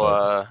about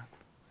how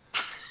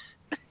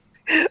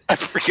I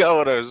forgot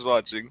what I was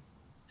watching.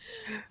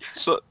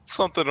 So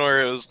something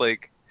where it was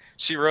like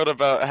she wrote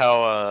about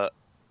how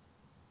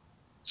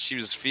she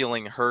was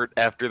feeling hurt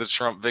after the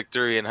Trump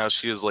victory and how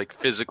she was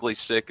physically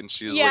sick, and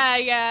she was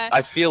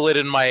I feel it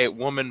in my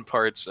woman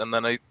parts. And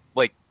then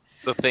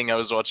the thing I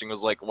was watching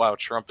was wow,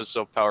 Trump is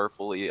so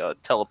powerfully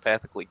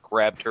telepathically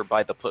grabbed her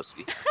by the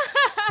pussy.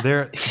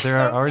 There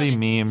are already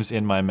memes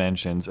in my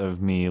mentions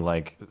of me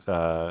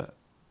I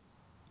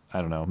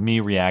don't know,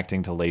 me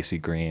reacting to Lacey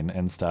Green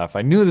and stuff.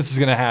 I knew this was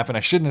gonna happen. I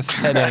shouldn't have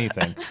said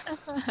anything.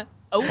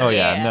 Oh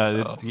yeah,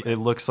 no, it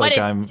looks like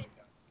I'm.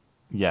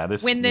 Yeah,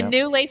 this When the yep.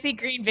 new Lacey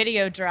Green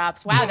video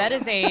drops, wow, that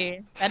is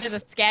a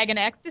skag and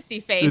ecstasy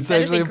face. It's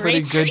That actually is a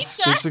pretty great good.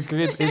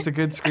 screenshot. It's a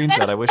good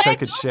screenshot. I wish I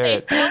could share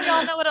it. Now we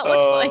all know what it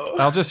looks like.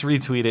 I'll just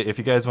retweet it if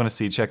you guys want to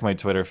see. Check my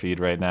Twitter feed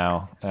right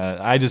now.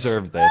 I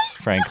deserve this,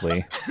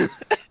 frankly.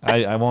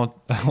 I won't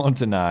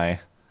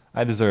deny.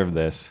 I deserve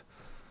this.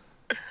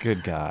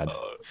 Good God.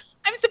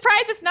 I'm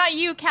surprised it's not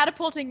you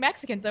catapulting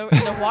Mexicans over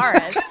into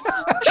Juarez.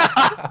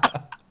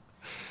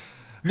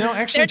 No,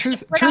 actually, We're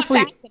not truthfully,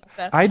 fast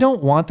enough. I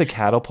don't want the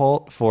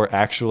catapult for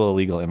actual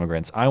illegal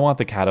immigrants. I want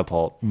the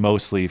catapult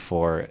mostly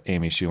for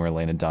Amy Schumer,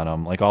 Lena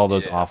Dunham, like all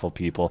those awful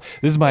people.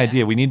 This is my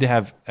idea. We need to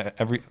have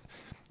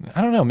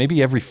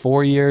maybe every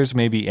 4 years,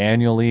 maybe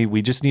annually.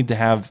 We just need to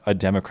have a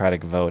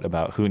democratic vote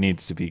about who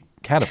needs to be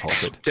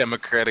catapulted.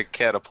 Democratic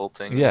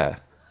catapulting. Yeah.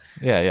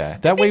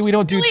 That way we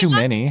don't do too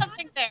many.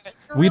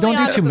 We don't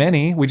do too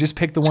many. We just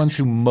pick the ones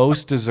who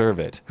most deserve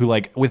it, who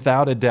like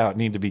without a doubt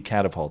need to be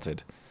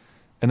catapulted.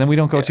 And then we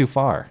don't go too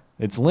far.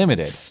 It's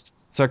limited.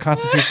 It's our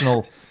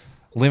constitutional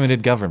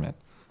limited government.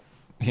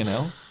 You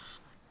know?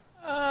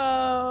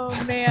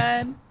 Oh,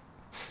 man.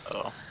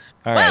 Oh.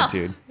 All right,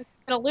 dude. This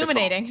is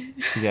illuminating.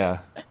 Yeah.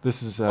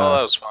 This is Well,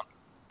 that was fun.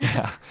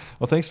 Yeah.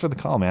 Well, thanks for the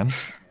call, man.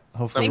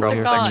 Hopefully Thanks for Thanks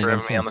for calling.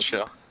 having me on the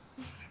show.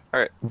 All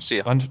right, see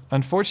you.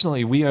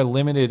 Unfortunately, we are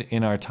limited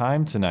in our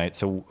time tonight,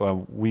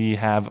 so we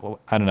have,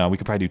 I don't know, we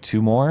could probably do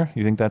 2 more.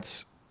 You think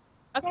that's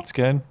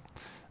good?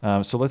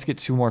 So let's get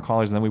 2 more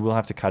callers, and then we will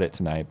have to cut it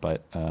tonight.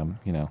 But,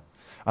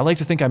 I like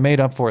to think I made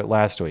up for it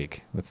last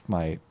week with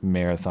my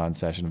marathon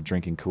session of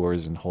drinking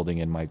Coors and holding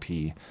in my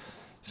pee.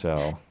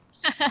 So,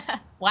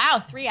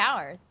 Wow, 3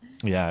 hours.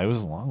 yeah, it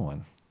was a long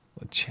one.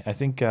 I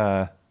think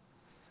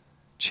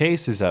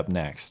Chase is up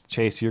next.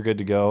 Chase, you're good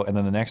to go. And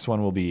then the next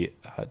one will be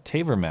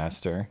Taver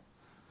Master.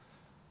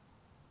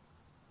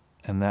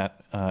 And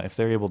that, if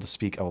they're able to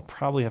speak, I'll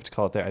probably have to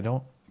call it there. I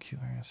don't...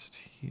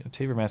 QRST.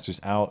 Taver Master's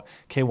out.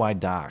 KY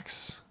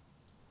Docs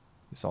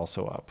is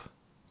also up.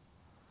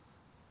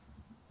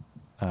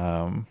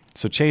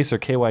 So Chase or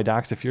KY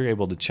Docs, if you're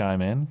able to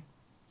chime in,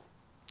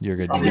 you're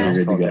good to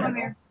go. I'm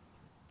here.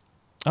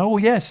 Oh,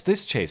 yes,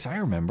 this Chase. I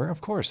remember, of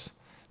course.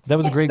 That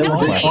was a great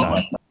call last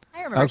time.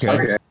 I remember.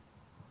 Okay.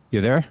 You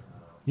there?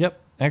 Yep.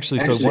 Actually,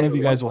 so one of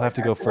you guys will have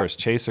to go first.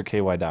 Chase or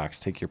KY Docs.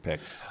 Take your pick.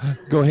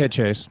 Go ahead,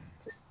 Chase.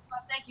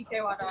 Thank you, KY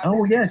Dogs.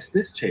 Oh yes,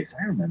 this Chase.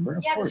 I remember.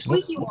 Of Yeah, the course.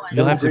 squeaky one.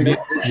 You'll have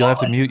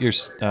to mute your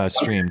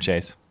stream,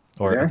 Chase.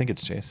 Or I think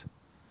it's Chase.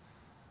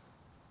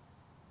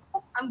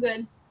 I'm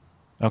good.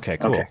 Okay,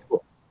 cool. Okay,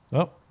 cool.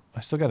 Oh, I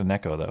still got an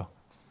echo though.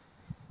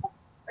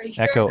 Are you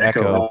sure?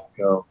 Echo.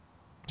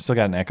 Still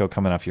got an echo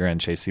coming off your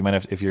end, Chase. So you might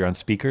have, if you're on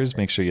speakers,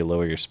 make sure you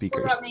lower your What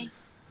speakers. about me?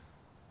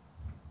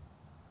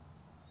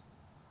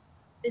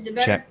 Is it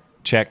better?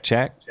 Check.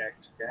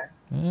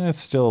 It's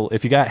still,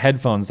 if you got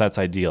headphones, that's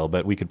ideal,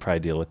 but we could probably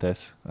deal with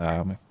this.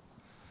 Let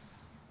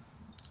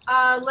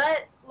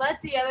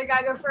the other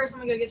guy go first.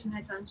 I'm gonna go get some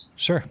headphones.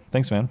 Sure.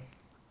 Thanks, man.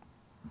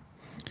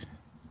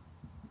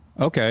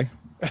 Okay.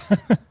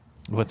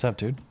 What's up,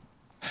 dude?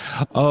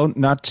 Oh,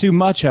 not too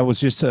much. I was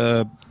just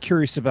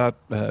curious about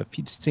if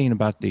you'd seen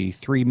about the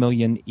 3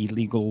 million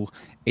illegal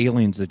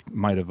aliens that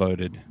might have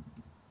voted.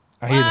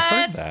 I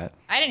had heard that.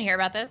 I didn't hear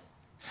about this.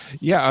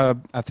 Yeah,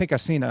 I think I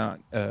seen might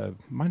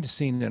have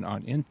seen it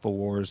on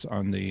Infowars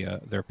on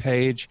their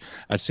page.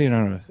 I've seen it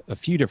on a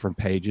few different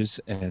pages,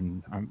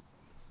 and of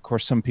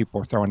course some people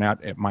are throwing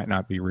out it might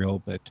not be real,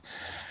 but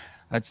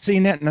I'd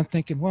seen that, and I'm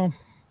thinking, well,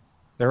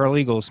 they're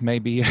illegals.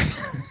 Maybe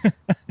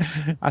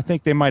I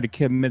think they might have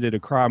committed a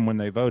crime when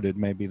they voted.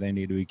 Maybe they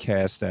need to be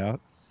cast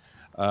out.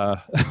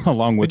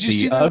 Along with Did you the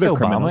see that other Obama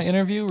criminals.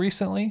 interview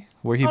recently,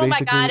 where he Oh my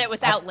basically? God, it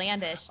was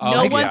outlandish. Oh,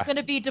 No yeah. one's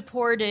gonna be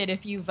deported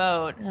if you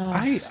vote.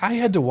 I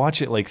had to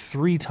watch it like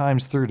 3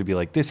 times through to be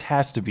like, this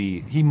has to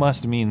be. He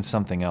must mean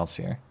something else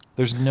here.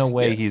 There's no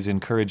way he's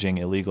encouraging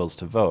illegals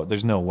to vote.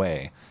 There's no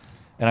way.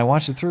 And I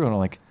watched it through, and I'm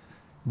like,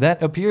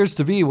 that appears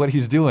to be what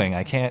he's doing.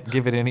 I can't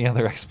give it any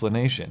other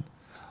explanation.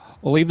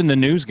 Well, even the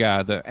news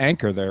guy, the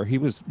anchor there, he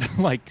was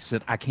like,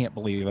 said, "I can't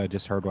believe I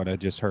just heard what I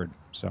just heard."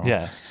 So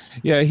Yeah.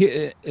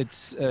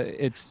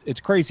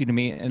 it's crazy to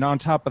me. And on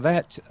top of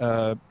that,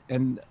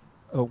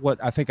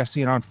 what I think I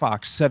seen on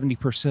Fox,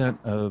 70%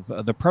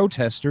 of the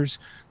protesters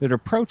that are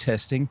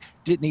protesting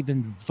didn't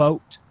even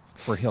vote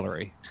for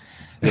Hillary.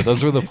 Yeah,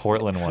 those were the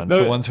Portland ones,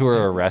 the ones who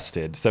were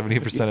arrested.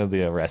 70% of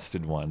the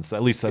arrested ones.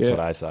 At least that's what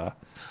I saw.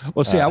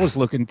 Well, see, I was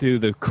looking through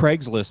the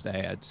Craigslist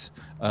ads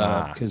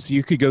because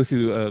you could go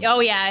through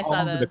Oh yeah, I all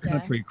saw over those. the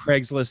country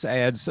Craigslist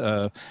ads,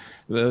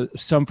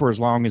 some for as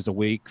long as a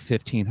week,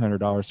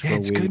 $1,500 for Yeah, a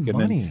it's week. good and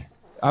money. Then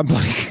I'm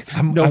like,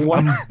 I'm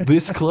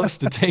this close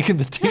to taking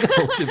the deal,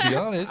 to be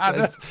honest.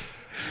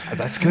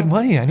 That's good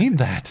money. I need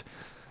that.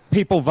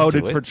 People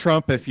voted Do it. for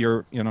Trump if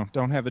you're,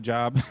 don't have a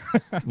job.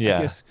 Yeah.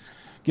 I guess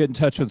get in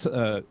touch with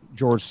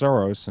George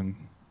Soros and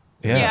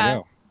Yeah. there you Yeah.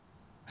 go.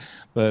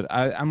 But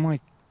I'm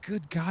like,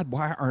 good God,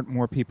 why aren't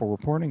more people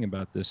reporting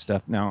about this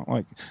stuff now?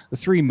 Like the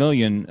 3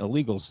 million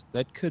illegals,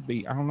 that could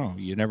be, I don't know.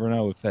 You never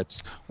know if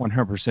that's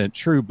 100%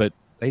 true, but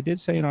they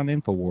did say it on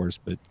Infowars.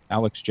 But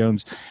Alex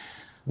Jones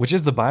Which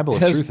is the Bible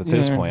of truth at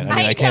this point. I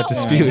mean, I can't know,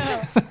 dispute.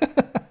 I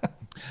know.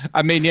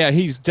 I mean, yeah,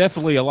 he's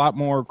definitely a lot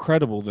more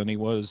credible than he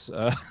was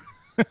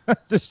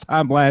this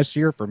time last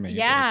year for me.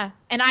 Yeah,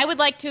 and I would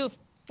like to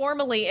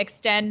formally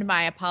extend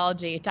my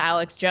apology to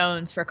Alex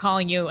Jones for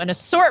calling you an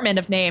assortment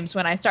of names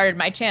when I started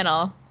my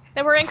channel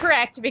that were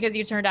incorrect because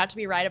you turned out to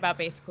be right about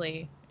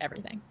basically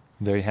everything.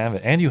 There you have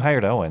it. And you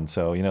hired Owen,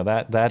 so you know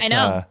that I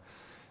know.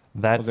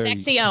 that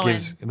Sexy Owen.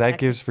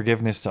 gives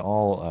forgiveness to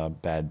all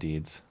bad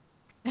deeds,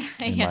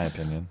 in my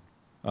opinion.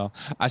 Well,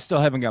 I still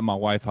haven't got my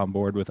wife on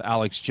board with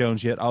Alex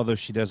Jones yet, although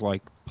she does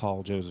like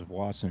Paul Joseph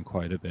Watson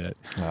quite a bit.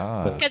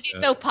 Because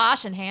he's so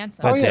posh and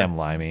handsome. That damn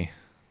limey,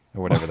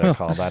 or whatever they're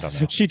called. I don't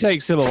know. She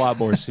takes it a lot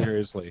more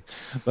seriously.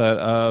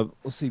 But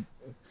let's see.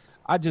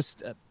 I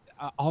just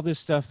all this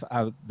stuff.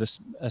 This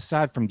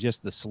aside from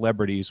just the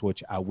celebrities,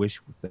 which I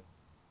wish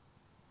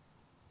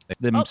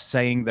them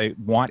saying they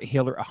wanted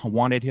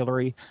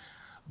Hillary,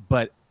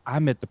 but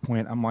I'm at the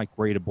point I'm like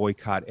ready to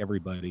boycott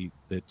everybody.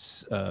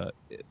 That's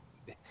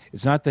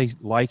it's not they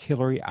like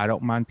Hillary. I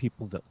don't mind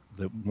people that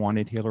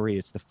wanted Hillary.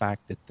 It's the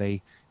fact that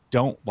they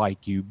don't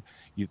like you.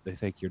 They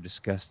think you're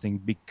disgusting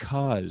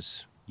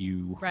because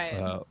you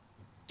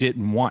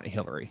didn't want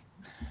Hillary.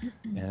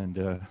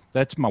 And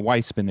that's my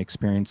wife's been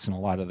experiencing a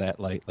lot of that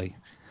lately.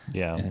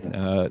 Yeah.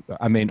 And,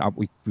 I mean,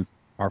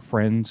 our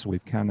friends,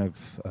 we've kind of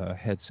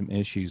had some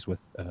issues with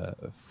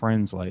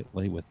friends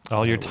lately. With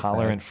all your with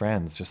tolerant that.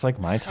 friends, just like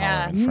my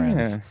tolerant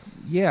friends.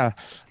 Yeah.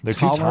 They're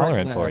too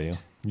tolerant for you.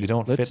 You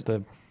don't fit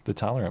the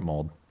tolerant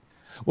mold.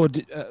 Well,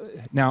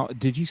 now,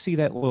 did you see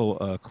that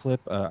little clip?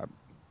 I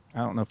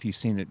don't know if you've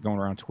seen it going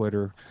around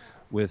Twitter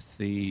with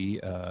the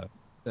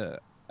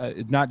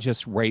not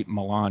just rape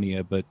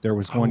Melania, but there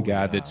was one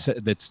guy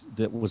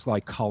that was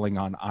like calling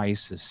on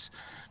ISIS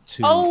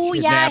to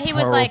kidnap he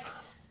was her, like,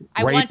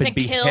 I rape want to and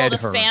kill behead the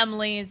her.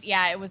 families.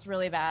 Yeah, it was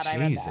really bad. I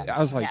read that. I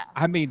was like,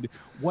 I mean,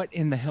 what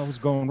in the hell is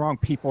going wrong?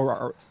 People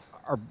are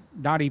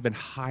not even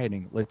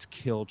hiding. Let's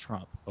kill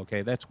Trump.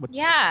 Okay, that's what.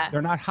 Yeah.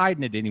 They're not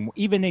hiding it anymore.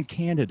 Even in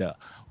Canada,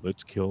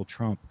 let's kill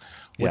Trump.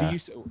 What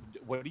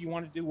do you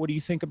want to do? What do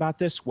you think about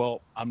this?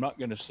 Well, I'm not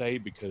going to say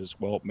because,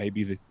 well,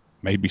 maybe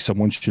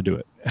someone should do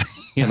it.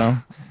 You know.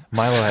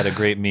 Milo had a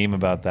great meme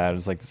about that. It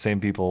was like the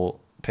same people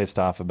pissed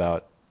off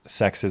about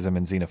sexism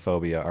and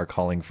xenophobia are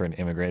calling for an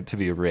immigrant to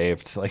be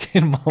raped, like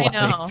in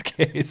Melania's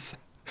case.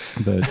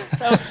 But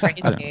so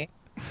crazy.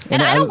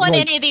 And I don't want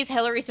any of these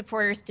Hillary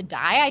supporters to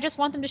die. I just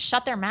want them to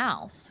shut their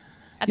mouths.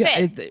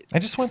 That's it. I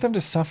just want them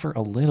to suffer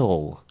a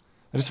little.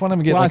 I just want them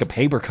to get like a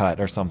paper cut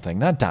or something,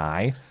 not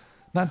die.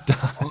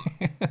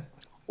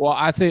 Well,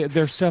 I think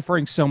they're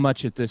suffering so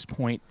much at this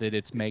point that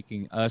it's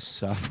making us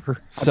suffer.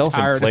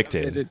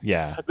 Self-inflicted.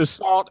 Yeah. The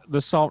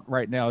salt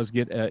right now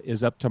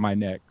is up to my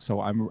neck.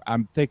 So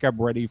I'm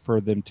ready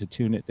for them to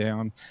tune it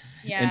down,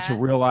 and to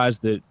realize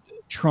that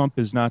Trump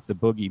is not the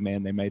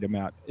boogeyman they made him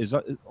out. Is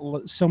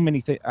so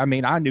many things. I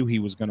mean, I knew he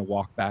was going to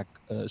walk back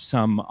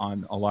some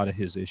on a lot of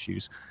his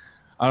issues.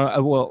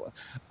 Well,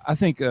 I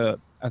think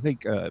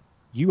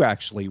you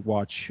actually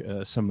watch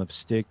some of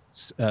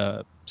Stick's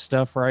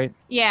stuff, right?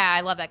 Yeah,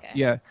 I love that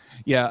guy.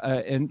 Yeah,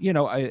 and you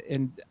know,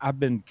 I've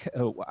been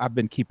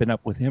keeping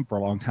up with him for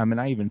a long time, and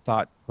I even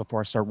thought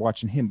before I started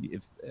watching him,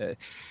 if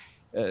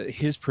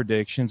his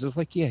predictions, it's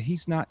like, yeah,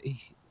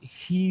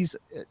 he's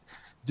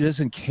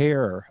doesn't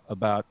care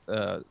about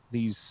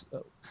these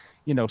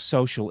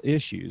social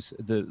issues,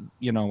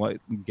 like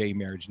gay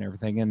marriage and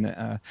everything,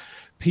 and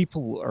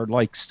people are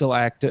like still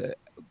act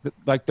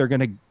like they're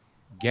gonna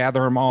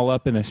gather them all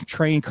up in a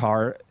train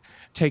car,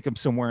 take them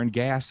somewhere and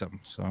gas them.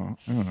 So I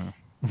don't know.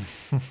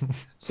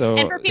 So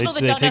and for people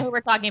that don't know who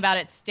we're talking about,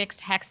 it's Styx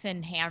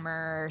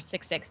Hexenhammer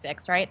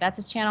 666, right? That's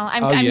his channel.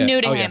 I'm new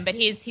to him, but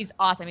he's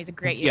awesome. He's a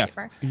great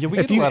YouTuber. Yeah, we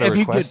get a lot of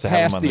requests to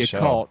have him on the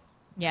show.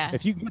 Yeah.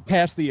 If you get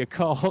past the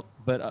occult,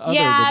 but other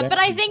yeah, than that, but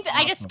I think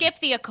I just skip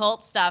the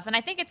occult stuff, and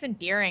I think it's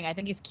endearing. I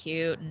think he's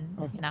cute,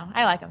 and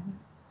I like him.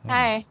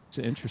 Hi. It's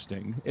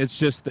interesting. It's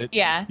just that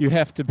Yeah. you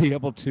have to be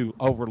able to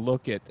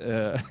overlook it.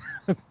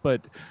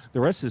 But the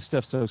rest of his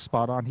stuff's so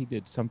spot on. He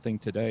did something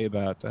today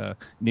about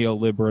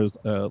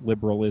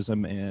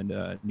neoliberalism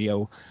and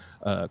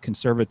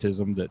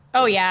neo-conservatism that.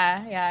 Oh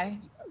yeah.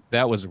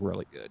 That was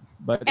really good.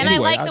 But and anyway,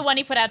 I like the one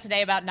he put out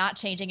today about not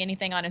changing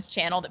anything on his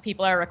channel that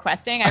people are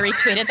requesting. I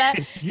retweeted that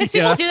because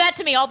people do that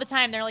to me all the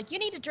time. They're like, "You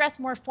need to dress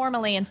more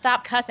formally and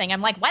stop cussing." I'm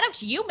like, "Why don't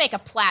you make a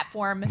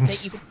platform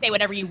that you can say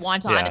whatever you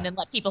want on, and then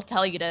let people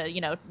tell you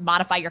to,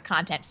 modify your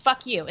content?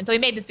 Fuck you." And so he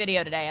made this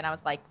video today, and I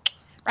was like,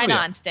 "Right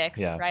on, Sticks.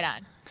 Yeah. Right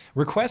on."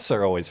 Requests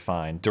are always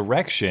fine.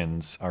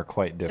 Directions are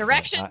quite different.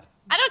 Directions.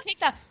 I don't take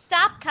that.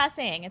 Stop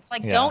cussing. It's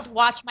like, don't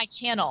watch my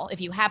channel if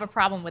you have a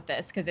problem with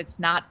this, because it's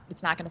not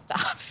going to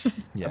stop.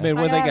 Yeah. I mean,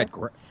 when they got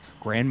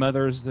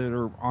grandmothers that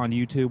are on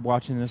YouTube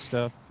watching this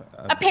stuff.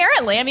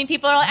 Apparently, I mean,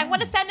 people are like, "I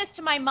want to send this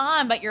to my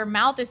mom, but your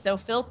mouth is so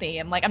filthy."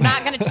 I'm like, I'm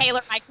not going to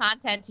tailor my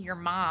content to your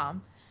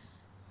mom.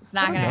 It's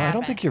not going to happen. I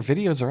don't think your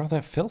videos are all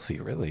that filthy,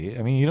 really.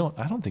 I mean,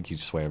 I don't think you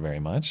swear very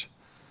much.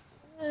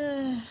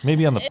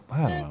 Maybe on the,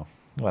 I don't know,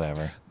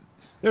 whatever.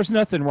 There's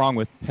nothing wrong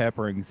with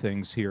peppering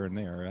things here and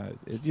there.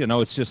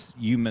 It's just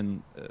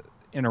human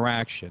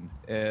interaction.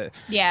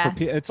 Yeah.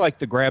 It's like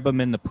the grab them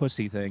in the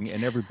pussy thing,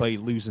 and everybody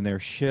losing their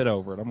shit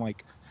over it. I'm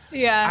like,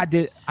 yeah.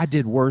 I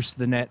did worse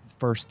than that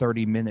first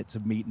 30 minutes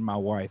of meeting my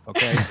wife.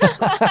 Okay,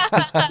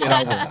 get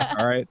over it.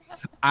 All right,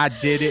 I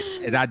did it,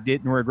 and I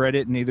didn't regret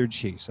it, and neither did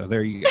she. So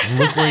there you go.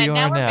 Look where you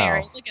now are we're now.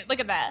 married. Look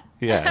at that.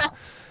 Yeah.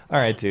 All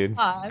right, dude.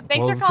 Thanks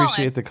for calling.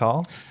 Appreciate the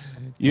call.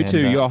 You And,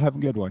 too. You all have a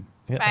good one.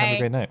 Yeah, have a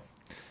great night.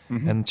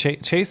 Mhm. And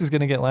Chase is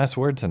going to get last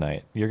word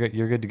tonight. You're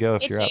good to go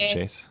if Hey, you're up, Chase.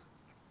 Chase.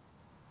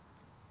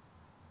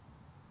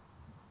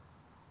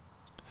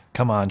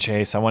 Come on,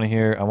 Chase. I want to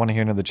hear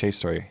another Chase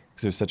story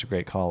because it was such a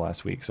great call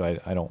last week. So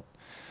I don't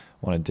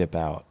want to dip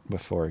out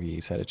before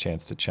he's had a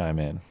chance to chime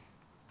in.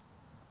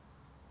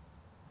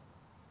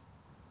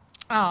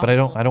 Oh. But I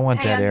don't want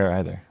Hang dead on. air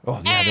either.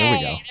 Oh yeah, there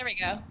we go. There we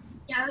go.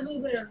 Yeah, there's a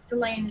little bit of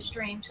delay in the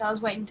stream, so I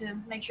was waiting to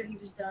make sure he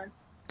was done.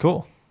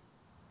 Cool.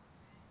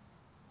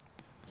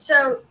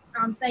 So,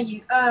 thank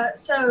you.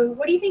 So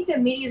what do you think the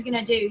media is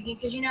gonna do?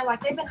 Because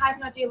like they've been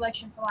hyping up the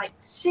election for like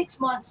 6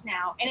 months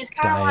now, and it's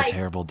kind of Die like, a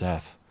terrible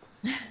death.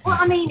 well,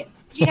 I mean,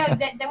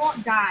 they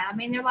won't die. I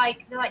mean, they're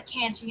like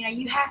cancer.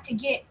 You have to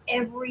get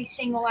every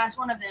single last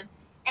one of them.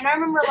 And I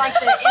remember like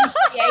the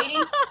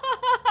M380.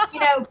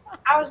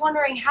 I was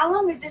wondering how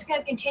long is this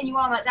gonna continue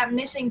on? Like that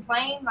missing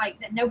plane, like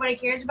that nobody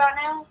cares about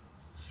now.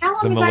 How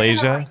long The is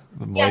Malaysia, that gonna,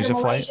 the yeah, Malaysia the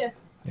flight. Malaysia.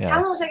 Yeah.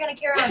 How long is that going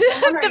to carry on? So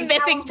I'm wondering The how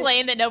missing long this-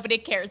 plane that nobody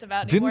cares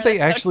about anymore. Didn't they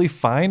That's so- actually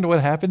find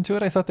what happened to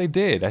it? I thought they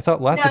did. I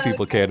thought lots of No,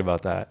 people cared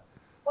about that.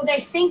 Well,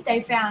 they think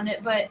they found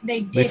it, but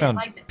they didn't. They found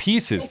like,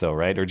 pieces though,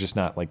 right? Or just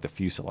not like the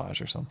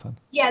fuselage or something.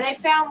 yeah, they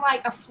found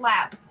like a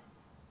flap.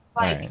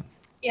 Like, Right.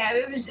 yeah,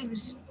 it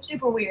was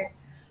super weird.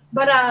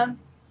 But I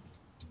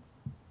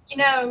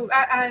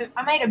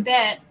made a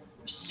bet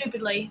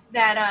stupidly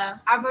that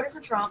I voted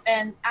for Trump,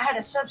 and I had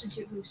a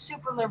substitute who was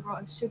super liberal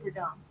and super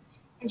dumb.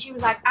 And she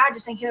was like, I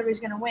just think Hillary's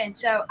going to win.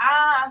 So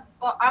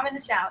I'm in the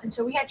South, and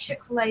so we had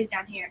Chick-fil-A's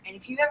down here. And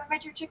if you've ever been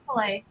to a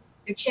Chick-fil-A,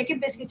 their chicken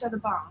biscuits are the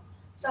bomb.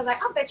 So I was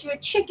like, I'll bet you a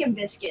chicken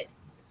biscuit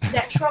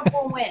that Trump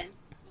will win.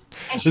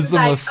 And This she is was the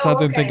like, most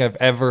southern thing okay. I've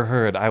ever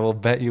heard. I will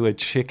bet you a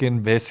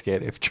chicken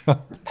biscuit if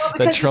Trump Well, that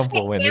because Trump we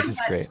will can't win. This is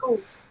gamble at great.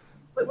 school.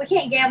 We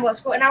can't gamble at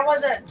school, and I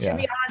wasn't, to Yeah.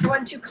 be honest, I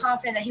wasn't too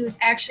confident that he was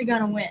actually going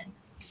to win.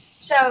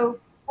 So,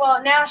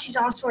 well, now she's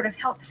all sort of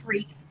health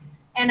freak,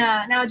 and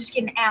now I just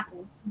get an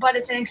apple, but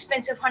it's an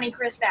expensive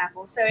Honeycrisp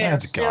apple. So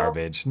That's still,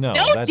 garbage. No,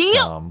 No that's deal.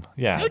 dumb.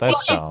 Yeah, No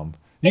that's deal. dumb.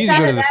 You It's need to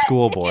go either to the that-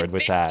 school Chicken board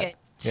with that. biscuit.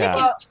 Yeah.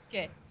 Chicken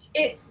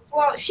biscuit.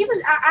 Well, she was.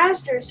 I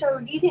asked her, so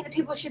do you think that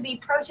people should be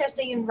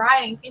protesting and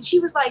rioting? And she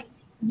was like,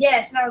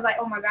 yes. And I was like,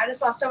 oh my god, I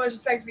just lost so much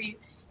respect for you.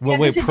 Well, Yeah,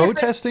 wait, there's a difference-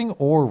 protesting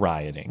or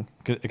rioting?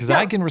 Because No,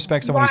 I can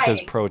respect someone who says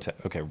rioting. protest.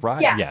 Okay,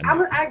 riot. Yeah, Yeah,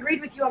 no. I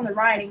agreed with you on the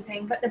rioting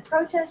thing, but the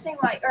protesting,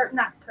 or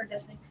not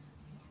protesting,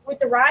 with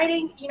the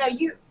rioting,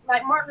 you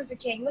like Martin Luther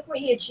King. Look what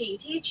he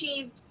achieved. He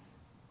achieved,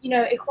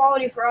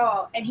 equality for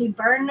all, and he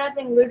burned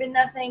nothing, looted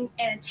nothing,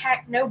 and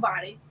attacked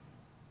nobody,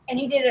 and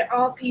he did it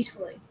all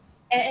peacefully.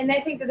 And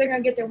they think that they're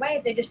going to get their way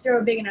if they just throw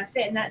a big enough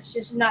fit, and that's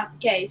just not the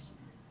case.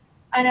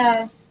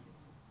 And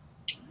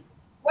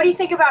what do you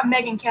think about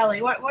Megyn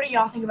Kelly? What do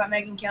y'all think about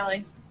Megyn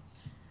Kelly?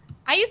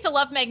 I used to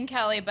love Megyn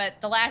Kelly, but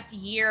the last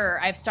year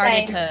I've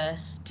started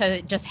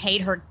to just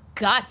hate her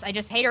guts. I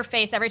just hate her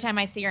face every time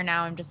I see her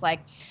now. I'm just like,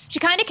 she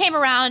kind of came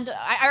around.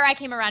 I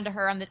came around to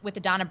her with the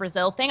Donna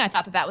Brazile thing. I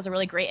thought that was a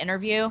really great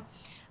interview.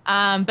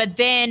 But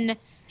then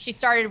she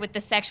started with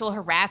the sexual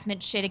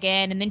harassment shit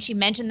again, and then she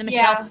mentioned the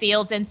Michelle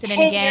Fields incident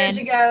 10 again. years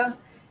ago.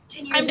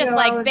 10 years I'm just ago,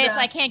 like, I was, bitch,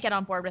 I can't get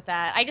on board with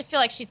that. I just feel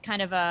like she's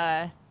kind of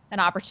an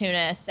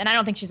opportunist, and I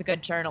don't think she's a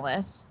good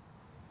journalist.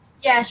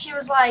 Yeah, she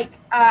was like,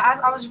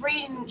 I was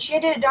reading, she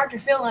did a Dr.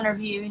 Phil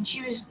interview, and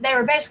they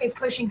were basically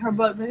pushing her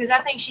book because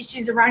I think she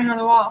sees the writing on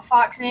the wall at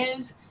Fox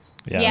News.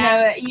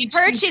 Yeah. You I've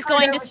heard you she's screwed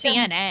going to over some-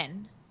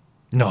 CNN.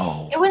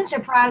 No. It wouldn't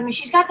surprise me.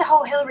 She's got the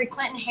whole Hillary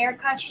Clinton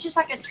haircut. She's just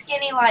like a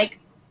skinny, like,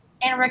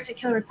 anorexic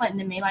Hillary Clinton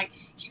to me. Like,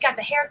 she's got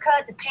the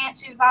haircut, the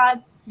pantsuit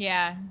vibe,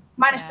 Yeah.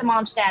 minus the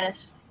mom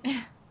status.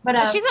 But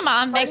Well, she's a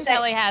mom. like I Megyn said-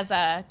 Kelly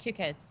has 2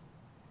 kids.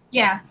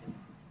 Yeah.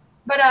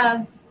 But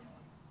I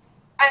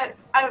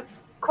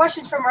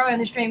questions from earlier in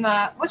the stream.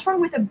 What's wrong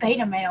with a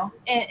beta male?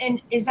 And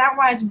is that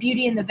why it's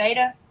beauty in the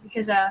beta?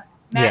 Because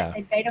Matt's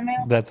a beta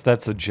male.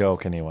 That's a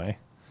joke anyway.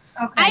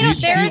 Okay.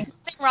 There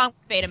is nothing wrong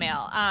with beta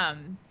male.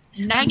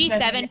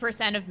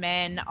 97% of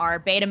men are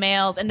beta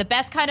males, and the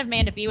best kind of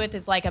man to be with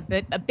is like a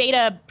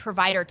beta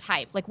provider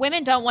type. Like,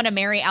 women don't want to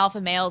marry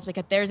alpha males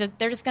because they're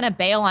just gonna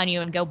bail on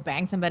you and go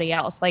bang somebody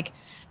else. Like,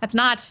 that's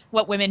not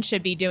what women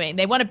should be doing.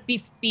 They want to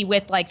be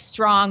with like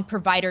strong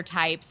provider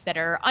types that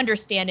are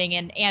understanding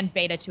and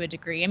beta to a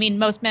degree. I mean,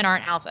 most men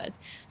aren't alphas,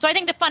 so I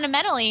think that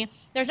fundamentally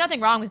there's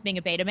nothing wrong with being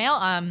a beta male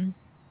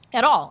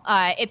at all.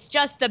 It's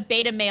just the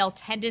beta male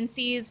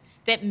tendencies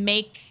that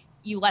make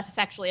you less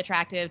sexually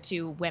attractive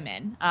to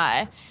women.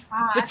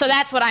 So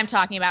that's what I'm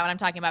talking about when I'm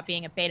talking about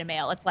being a beta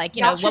male. It's like,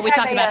 Y'all what should we have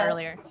talked about a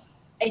earlier.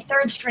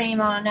 third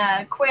stream on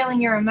quelling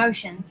your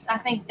emotions. I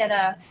think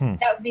that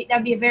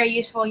that'd be a very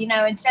useful.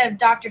 Instead of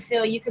Dr.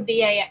 Phil, you could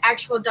be a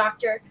actual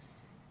doctor.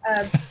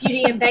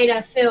 Beauty and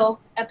Beta Phil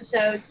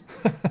episodes.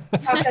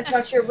 Talk to us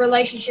about your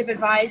relationship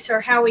advice or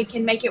how we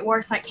can make it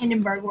worse, like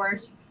Hindenburg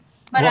worse.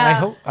 But,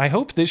 well, I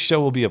hope this show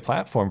will be a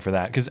platform for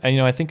that, because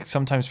I think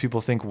sometimes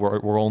people think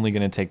we're only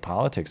going to take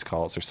politics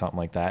calls or something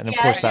like that, and of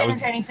course that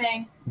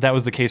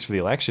was the case for the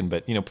election.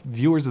 But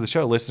viewers of the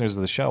show, listeners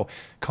of the show,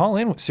 call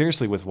in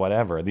seriously with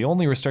whatever. The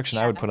only restriction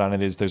I would put on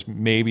it is there's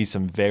maybe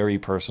some very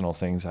personal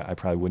things I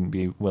probably wouldn't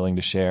be willing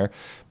to share,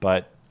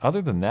 but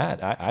other than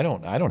that, I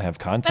don't have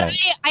content.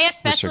 I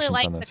especially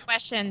like the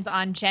questions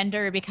on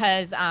gender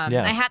because I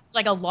had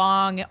like a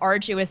long,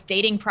 arduous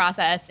dating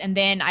process, and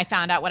then I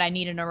found out what I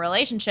need in a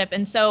relationship.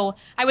 And so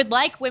I would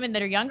like women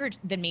that are younger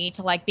than me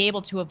to like be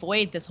able to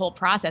avoid this whole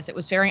process. It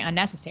was very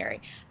unnecessary.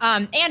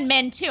 And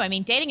men too. I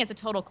mean, dating is a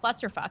total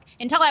clusterfuck.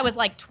 Until I was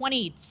like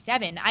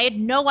 27, I had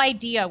no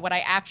idea what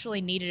I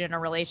actually needed in a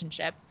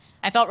relationship.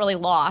 I felt really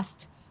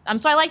lost.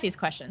 So I like these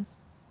questions.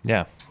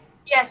 Yeah.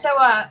 Yeah, so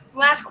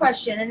last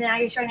question, and then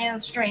I get started to end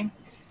the stream.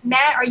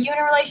 Matt, are you in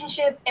a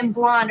relationship? And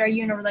Blonde, are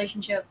you in a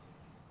relationship?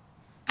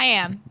 I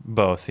am.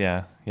 Both,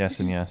 yeah. Yes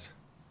and yes.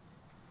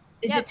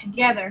 Is it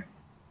together?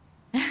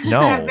 No.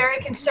 I have very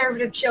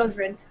conservative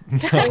children.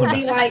 It would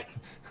be like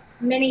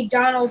mini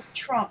Donald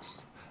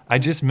Trumps. I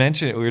just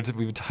mentioned it.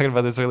 We were talking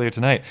about this earlier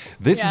tonight.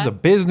 This is a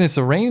business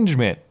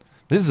arrangement.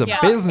 This is a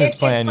business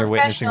plan you're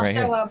witnessing right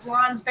here. So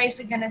Blonde's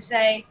basically going to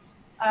say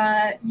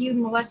you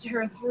molested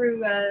her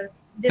through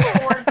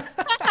Discord.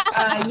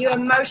 You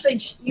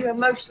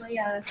emotionally,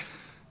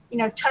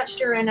 touched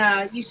her,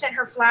 and you sent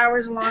her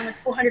flowers along with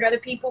 400 other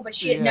people, but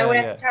she didn't know it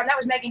at the time. That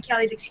was Megyn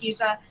Kelly's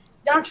excuse.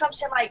 Donald Trump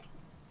sent like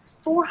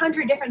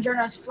 400 different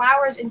journalists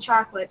flowers and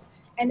chocolates,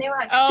 and they were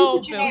like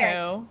super generic.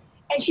 Boo-hoo.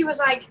 And she was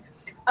like,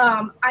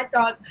 I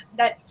thought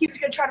that he was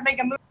going to try to make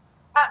a movie.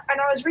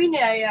 And I was reading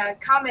a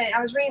comment.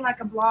 I was reading like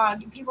a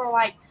blog, and people were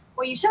like,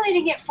 well, you certainly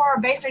didn't get far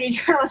based on your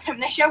journalism.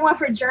 And they showed one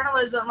for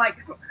journalism, like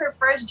her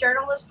first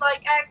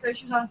journalist-like act. So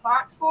she was on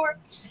Fox 4,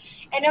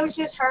 and it was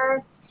just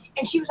her,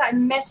 and she was like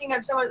messing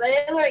up so much.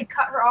 They literally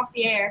cut her off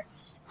the air,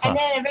 and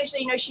then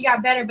eventually, she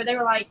got better. But they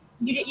were like,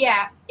 "You did,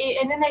 yeah."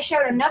 And then they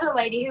showed another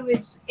lady who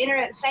was in her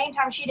at the same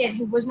time she did,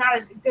 who was not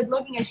as good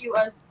looking as she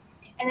was,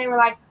 and they were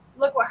like,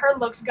 "Look what her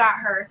looks got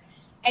her,"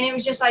 and it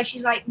was just like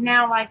she's like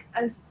now like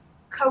a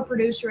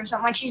co-producer or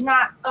something. Like she's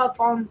not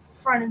up on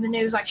front of the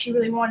news like she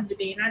really wanted to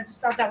be, and I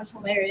just thought that was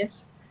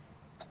hilarious.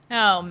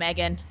 Oh,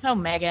 Megyn. Oh,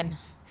 Megyn.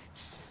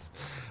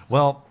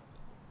 Well,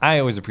 I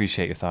always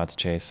appreciate your thoughts,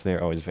 Chase.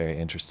 They're always very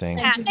interesting.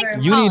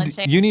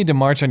 You need to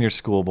march on your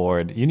school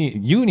board. You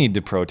need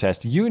to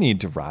protest. You need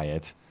to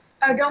riot.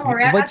 Oh, don't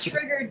worry. I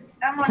triggered.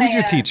 Who's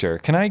your teacher?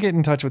 Can I get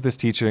in touch with this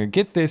teacher?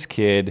 Get this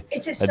kid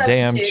a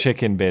damn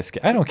chicken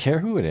biscuit. I don't care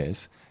who it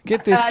is.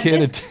 Get this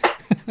kid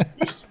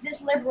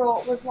this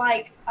liberal was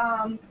like,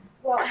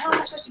 well, how am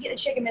I supposed to get the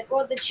chicken biscuit?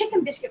 Well, the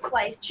chicken biscuit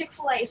place,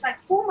 Chick-fil-A, is like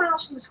 4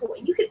 miles from the school,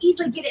 and you could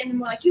easily get it in the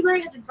morning. Like, you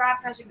literally have to drive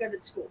past and go to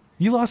the school.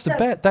 You lost a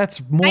bet. That's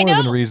more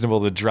than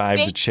reasonable to drive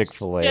to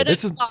Chick-fil-A.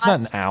 It's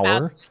not an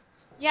hour.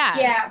 Yeah.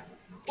 Yeah.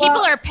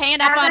 People are paying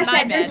up on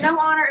my bed. There's no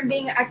honor in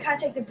being. I kind of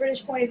take the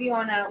British point of view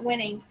on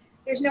winning.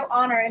 There's no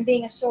honor in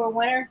being a sore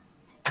winner.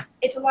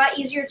 It's a lot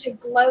easier to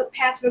gloat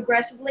passive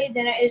aggressively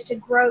than it is to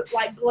gloat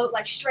like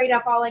straight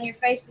up all in your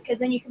face, because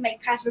then you can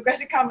make passive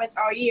aggressive comments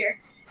all year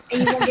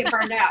and you won't get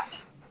burned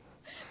out.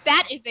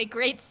 That is a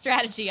great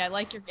strategy. I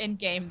like your end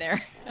game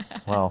there.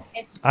 Well,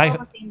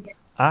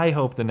 I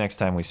hope the next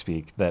time we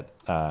speak that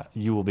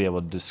you will be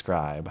able to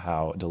describe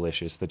how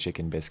delicious the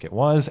chicken biscuit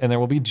was, and there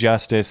will be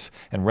justice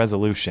and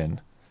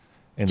resolution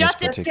in this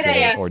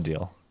particular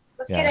ordeal.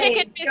 Let's get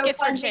a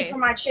GoFundMe for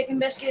my chicken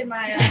biscuit and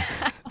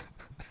my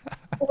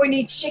boy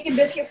needs chicken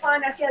biscuit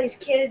fund. I see all these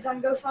kids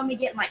on GoFundMe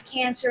getting like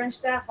cancer and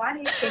stuff. Well, I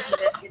need a chicken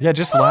biscuit. Yeah,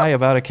 just lie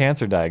about a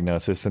cancer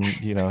diagnosis, and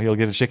you'll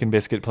get a chicken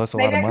biscuit plus a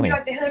lot of money. Maybe I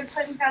can go to the Hillary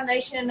Clinton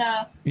Foundation.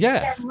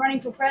 Say I'm running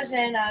for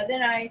president.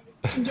 Then I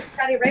can get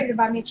Saudi Arabia to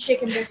buy me a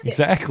chicken biscuit.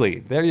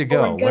 Exactly. There you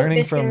go.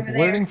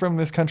 Learning from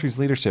this country's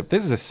leadership.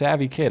 This is a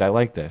savvy kid. I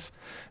like this.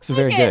 This is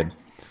very good.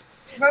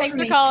 Thanks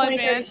for calling,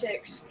 man.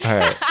 All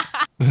right.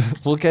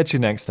 We'll catch you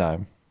next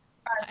time.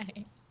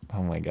 Bye.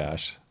 Oh my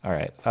gosh! All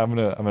right, I'm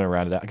gonna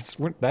round it out. 'Cause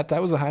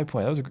that was a high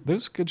point. That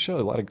was a good show.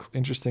 A lot of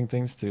interesting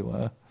things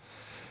to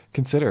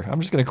consider. I'm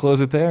just gonna close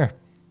it there.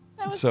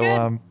 That was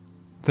good.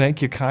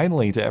 Thank you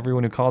kindly to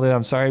everyone who called in.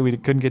 I'm sorry we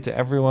couldn't get to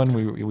everyone.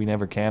 We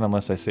never can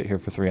unless I sit here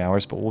for 3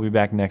 hours. But we'll be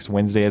back next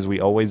Wednesday as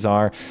we always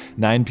are,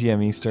 9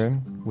 p.m.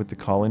 Eastern with the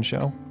call-in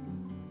show.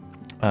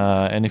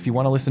 And if you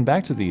want to listen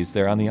back to these,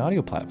 they're on the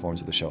audio platforms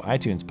of the show: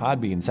 iTunes,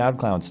 Podbean,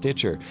 SoundCloud,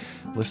 Stitcher.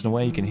 Listen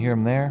away. You can hear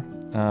them there.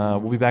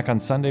 We'll be back on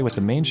Sunday with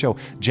the main show.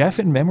 Jeff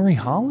and Memory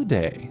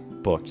Holiday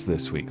booked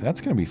this week. That's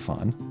going to be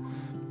fun.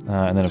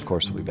 And then, of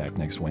course, we'll be back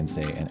next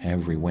Wednesday and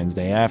every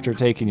Wednesday after,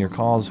 taking your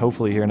calls,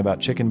 hopefully hearing about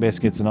chicken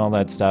biscuits and all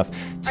that stuff.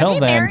 Till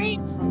then,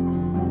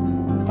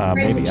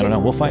 maybe. I don't know.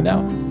 We'll find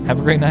out. Have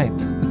a great night.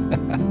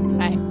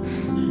 Bye.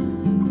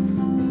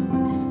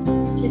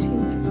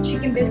 Chicken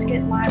Bacon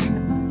Biscuit live in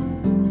the